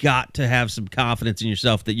 you've got to have some confidence in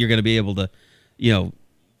yourself that you're going to be able to,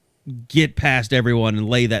 get past everyone and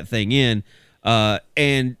lay that thing in.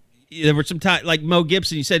 And there were some time, like Mo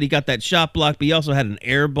Gibson, you said he got that shot block, but he also had an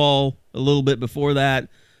air ball a little bit before that.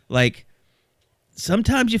 Like,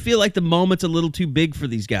 sometimes you feel like the moment's a little too big for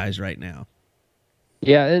these guys right now.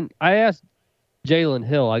 Yeah, and I asked Jalen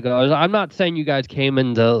Hill, I'm not saying you guys came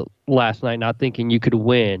into last night not thinking you could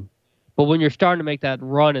win, but when you're starting to make that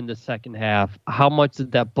run in the second half, how much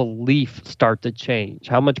did that belief start to change?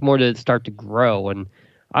 How much more did it start to grow? And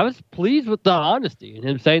I was pleased with the honesty and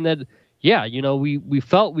him saying that, yeah, we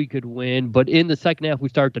felt we could win, but in the second half we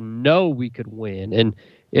started to know we could win. And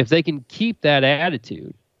if they can keep that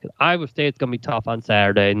attitude, Iowa State's going to be tough on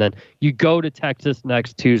Saturday, and then you go to Texas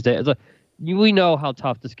next Tuesday. We know how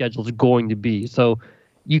tough the schedule is going to be, so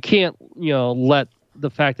you can't, let the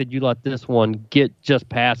fact that you let this one get just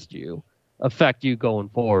past you affect you going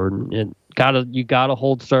forward. And you gotta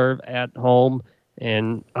hold serve at home.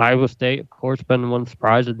 And Iowa State, of course, been one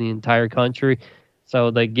surprise of the entire country. So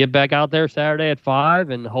they get back out there Saturday at 5,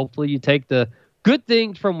 and hopefully you take the good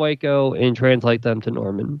things from Waco and translate them to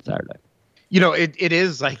Norman Saturday. It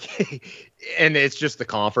is like, and it's just the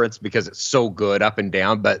conference because it's so good up and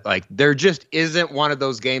down, but like there just isn't one of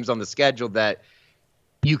those games on the schedule that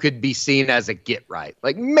you could be seen as a get right.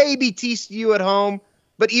 Like maybe TCU at home,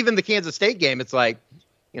 but even the Kansas State game, it's like,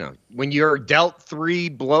 when you're dealt 3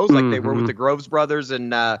 blows like they were with the Groves brothers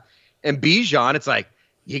and Bijan, it's like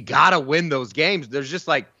you gotta win those games. There's just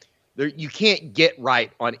like you can't get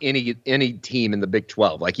right on any team in the Big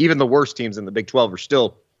 12. Like even the worst teams in the Big 12 are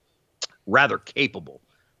still rather capable.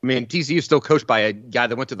 I mean, TCU is still coached by a guy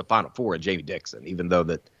that went to the Final Four, Jamie Dixon, even though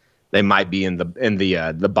that they might be in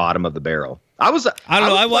the bottom of the barrel. I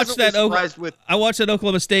watched that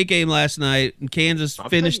Oklahoma State game last night, and Kansas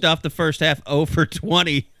finished off the first half 0 for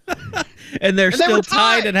 20, and they're still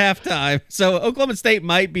tied at halftime. So Oklahoma State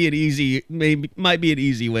might be an easy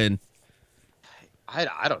win.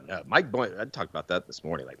 I don't know. Mike Boynton, I talked about that this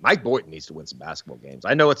morning. Like Mike Boynton needs to win some basketball games.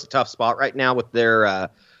 I know it's a tough spot right now with their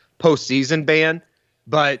postseason ban,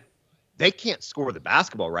 but they can't score the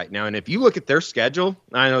basketball right now. And if you look at their schedule,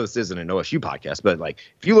 I know this isn't an OSU podcast, but like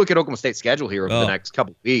if you look at Oklahoma State's schedule here over the next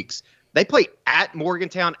couple of weeks, they play at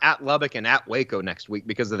Morgantown, at Lubbock, and at Waco next week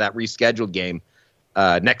because of that rescheduled game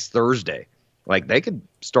next Thursday. Like they could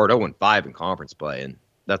start 0-5 in conference play, and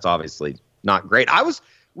that's obviously not great. I was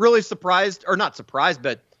really surprised, or not surprised,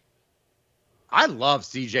 but I love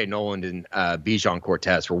C.J. Noland and Bijan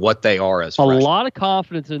Cortez for what they are as freshmen. A lot of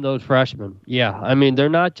confidence in those freshmen. Yeah, I mean, they're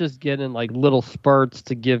not just getting like little spurts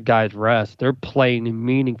to give guys rest. They're playing in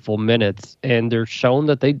meaningful minutes, and they're showing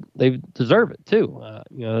that they deserve it too.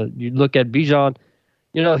 You look at Bijan,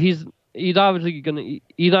 he's obviously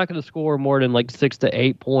he's not gonna score more than like 6 to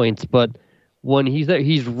 8 points, but when he's there,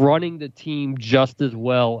 he's running the team just as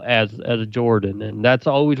well as a Jordan, and that's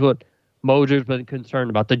always what Moser's been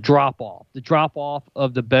concerned about, the drop-off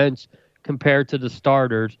of the bench compared to the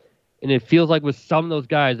starters. And it feels like with some of those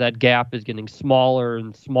guys, that gap is getting smaller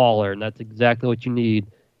and smaller, and that's exactly what you need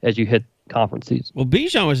as you hit conference season. Well,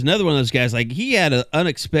 Bijan was another one of those guys. Like he had an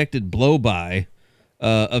unexpected blow-by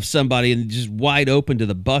of somebody and just wide open to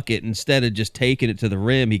the bucket. Instead of just taking it to the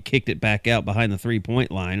rim, he kicked it back out behind the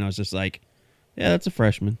three-point line. I was just like, yeah, that's a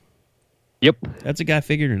freshman. Yep. That's a guy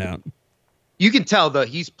figuring it out. You can tell that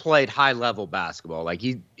he's played high-level basketball. Like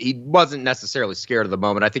he wasn't necessarily scared of the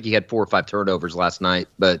moment. I think he had 4 or 5 turnovers last night,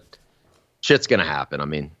 but shit's going to happen. I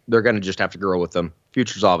mean, they're going to just have to grow with them.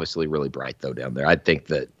 Future's obviously really bright, though, down there. I think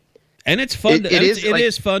that. And it's fun. It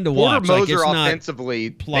is fun to watch. Porter Moser it's offensively,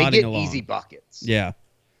 they get easy buckets. Yeah.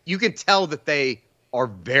 You can tell that they are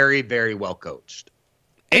very, very well coached.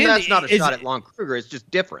 And that's not a shot at Lon Kruger. It's just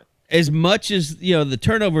different. As much as the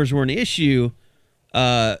turnovers were an issue,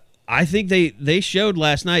 I think they showed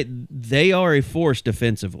last night they are a force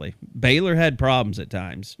defensively. Baylor had problems at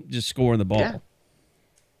times just scoring the ball. Yeah.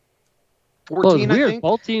 14, well, it's weird.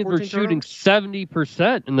 Both teams were shooting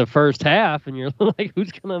 70% in the first half, and you're like,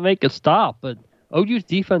 who's going to make a stop? But OU's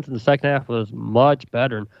defense in the second half was much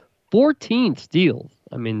better. And 14 steals.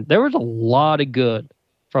 I mean, there was a lot of good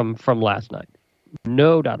from last night.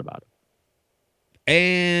 No doubt about it.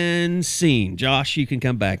 And scene. Josh, you can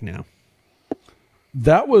come back now.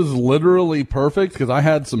 That was literally perfect because I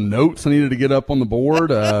had some notes I needed to get up on the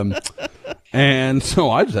board. And so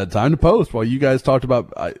I just had time to post while you guys talked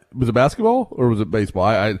about, was it basketball or was it baseball?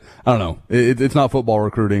 I don't know. It's not football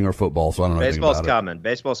recruiting or football, so I don't know anything about coming.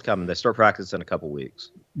 Baseball's coming. They start practice in a couple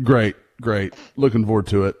weeks. Great. Looking forward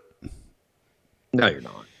to it. No, you're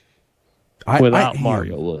not. Without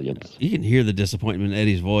Mario Williams. You can hear the disappointment in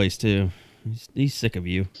Eddie's voice, too. He's sick of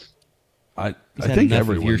you. I think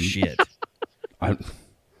everyone. Of your shit.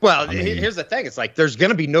 Here's the thing. It's like there's going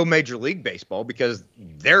to be no Major League Baseball because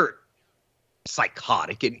they're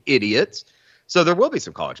psychotic and idiots. So there will be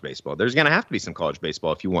some college baseball. There's going to have to be some college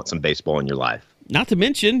baseball if you want some baseball in your life. Not to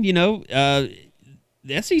mention,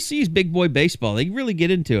 the SEC's big boy baseball. They really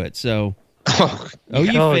get into it. So OU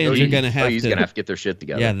fans are going to have to get their shit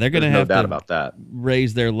together. Yeah, they're going to have no doubt to about that.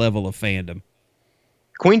 Raise their level of fandom.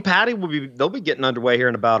 Queen Patty they'll be getting underway here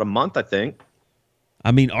in about a month, I think.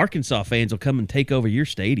 I mean, Arkansas fans will come and take over your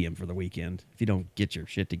stadium for the weekend if you don't get your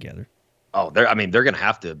shit together. Oh, they're going to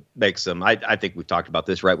have to make some. I think we talked about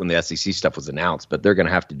this right when the SEC stuff was announced, but they're going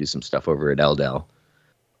to have to do some stuff over at Eldell.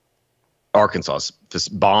 Arkansas's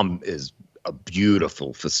Baum is a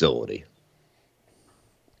beautiful facility.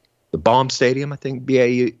 The Baum Stadium, I think,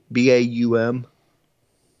 BAUM.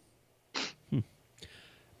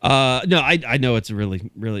 No, I know it's really,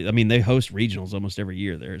 really. I mean, they host regionals almost every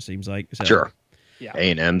year there. It seems like. So. Sure. Yeah.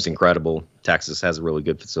 A&M's incredible. Texas has a really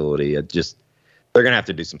good facility. They're going to have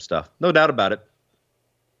to do some stuff. No doubt about it.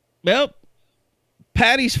 Well,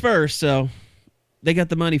 Patty's first, so they got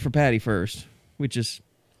the money for Patty first, which is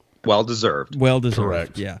well-deserved. Well-deserved,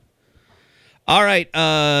 correct. Yeah. All right,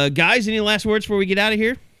 guys, any last words before we get out of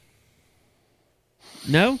here?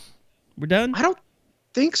 No? We're done? I don't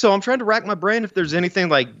think so. I'm trying to rack my brain if there's anything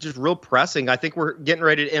like just real pressing. I think we're getting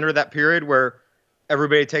ready to enter that period where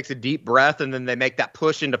everybody takes a deep breath and then they make that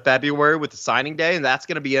push into February with the signing day, and that's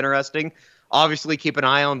going to be interesting. Obviously, keep an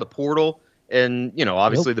eye on the portal and,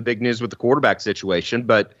 obviously the big news with the quarterback situation.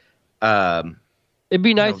 But it'd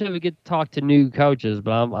be nice if we could talk to new coaches,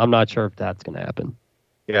 but I'm not sure if that's going to happen.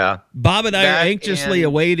 Yeah. Bob and I are anxiously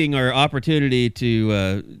awaiting our opportunity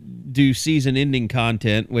to do season-ending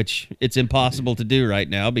content, which it's impossible to do right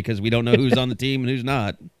now because we don't know who's on the team and who's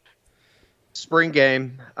not. Spring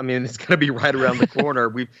game, I mean, it's going to be right around the corner.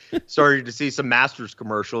 We've started to see some Masters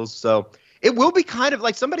commercials, so it will be kind of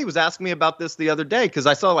like somebody was asking me about this the other day because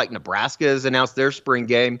I saw like Nebraska has announced their spring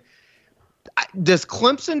game. Does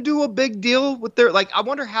Clemson do a big deal with their I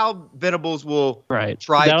wonder how Venables will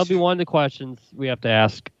try. That'll be one of the questions we have to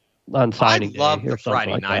ask on signing day. I love the or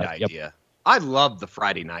Friday like night that. idea. Yep. I love the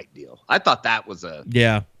Friday night deal. I thought that was a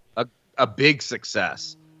big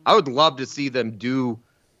success. I would love to see them do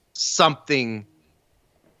something.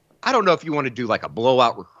 I don't know if you want to do like a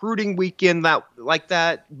blowout recruiting weekend like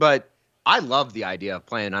that, but I love the idea of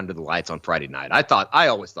playing under the lights on Friday night. I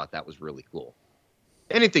always thought that was really cool.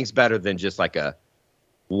 Anything's better than just like a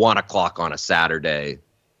 1 o'clock on a Saturday.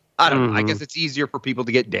 I don't know. I guess it's easier for people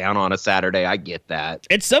to get down on a Saturday. I get that.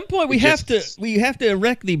 At some point, we have to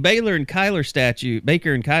erect the Baker and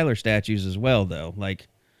Kyler statues as well, though. Like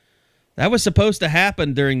that was supposed to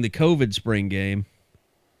happen during the COVID spring game.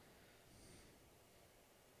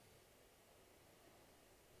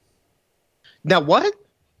 Now what?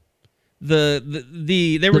 They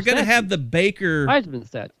were going to have the Baker Heisman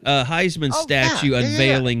statue, statue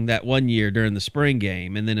unveiling that one year during the spring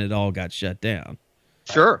game, and then it all got shut down.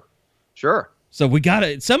 Sure. So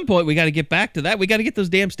at some point we got to get back to that. We got to get those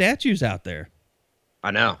damn statues out there.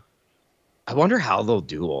 I know. I wonder how they'll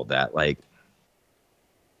do all that. Like,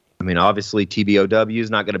 I mean, obviously TBOW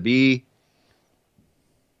is not going to be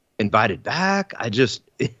invited back.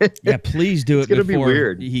 Yeah, please do it before be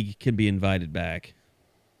weird. He can be invited back.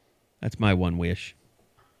 That's my one wish.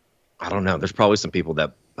 I don't know. There's probably some people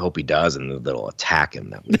that hope he does and that'll attack him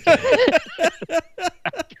that weekend.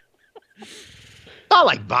 Not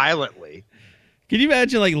like violently. Can you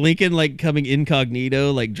imagine like Lincoln like coming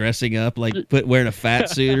incognito, like dressing up, like wearing a fat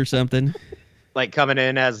suit or something? Like coming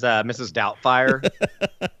in as Mrs. Doubtfire.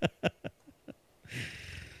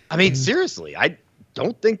 I mean, seriously, I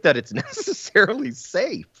don't think that it's necessarily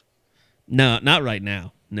safe. No, not right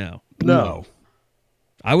now. No.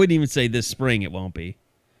 I wouldn't even say this spring it won't be.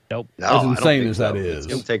 Nope. No, as insane as so. that is. It's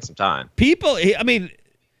going to take some time. The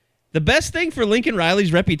best thing for Lincoln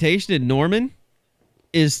Riley's reputation in Norman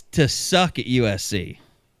is to suck at USC.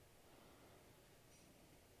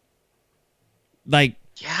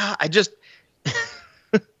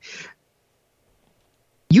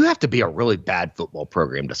 You have to be a really bad football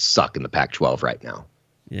program to suck in the Pac-12 right now.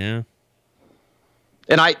 Yeah.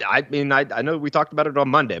 And I know we talked about it on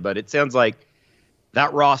Monday, but it sounds like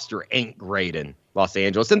that roster ain't great in Los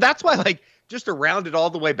Angeles. And that's why, just to round it all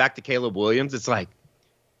the way back to Caleb Williams, it's like,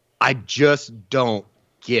 I just don't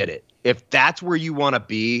get it. If that's where you want to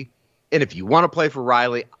be, and if you want to play for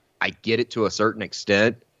Riley, I get it to a certain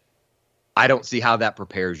extent. I don't see how that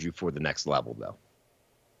prepares you for the next level, though.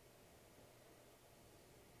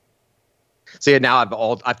 See, now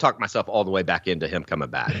I've talked myself all the way back into him coming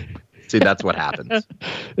back. See, that's what happens.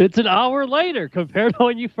 It's an hour later compared to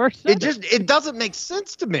when you first said it doesn't make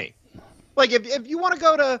sense to me. Like if you want to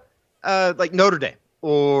go to like Notre Dame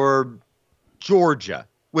or Georgia,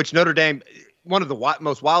 which Notre Dame, one of the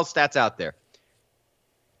most wild stats out there.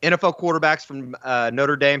 NFL quarterbacks from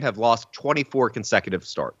Notre Dame have lost 24 consecutive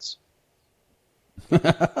starts.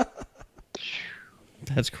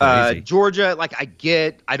 That's crazy. Georgia, like,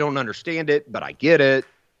 I don't understand it, but I get it.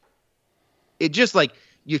 It just, like,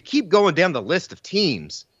 you keep going down the list of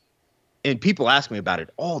teams, and people ask me about it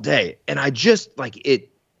all day. And I just, like, it,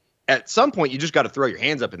 at some point, you just got to throw your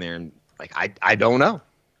hands up in there and, like, I don't know.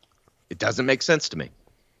 It doesn't make sense to me.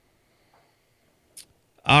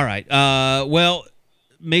 All right. Well,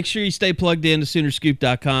 make sure you stay plugged in to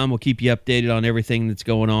Soonerscoop.com. We'll keep you updated on everything that's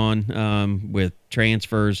going on with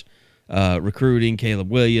transfers, recruiting,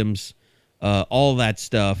 Caleb Williams, all that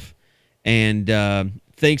stuff. And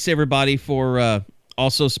thanks, everybody, for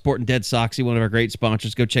also supporting Dead Soxy, one of our great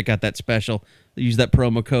sponsors. Go check out that special. Use that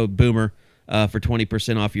promo code BOOMER for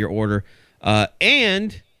 20% off your order.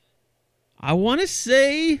 And I want to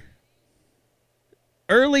say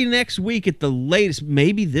early next week at the latest,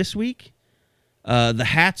 maybe this week, the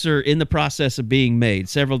hats are in the process of being made,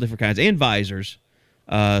 several different kinds, and visors.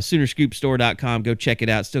 Soonerscoopstore.com. Go check it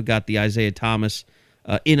out. Still got the Isaiah Thomas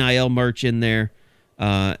NIL merch in there.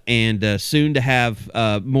 And soon to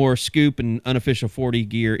have more Scoop and Unofficial 40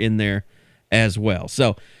 gear in there as well.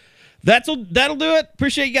 So that'll do it.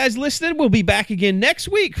 Appreciate you guys listening. We'll be back again next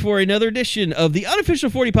week for another edition of the Unofficial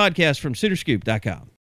 40 podcast from Soonerscoop.com.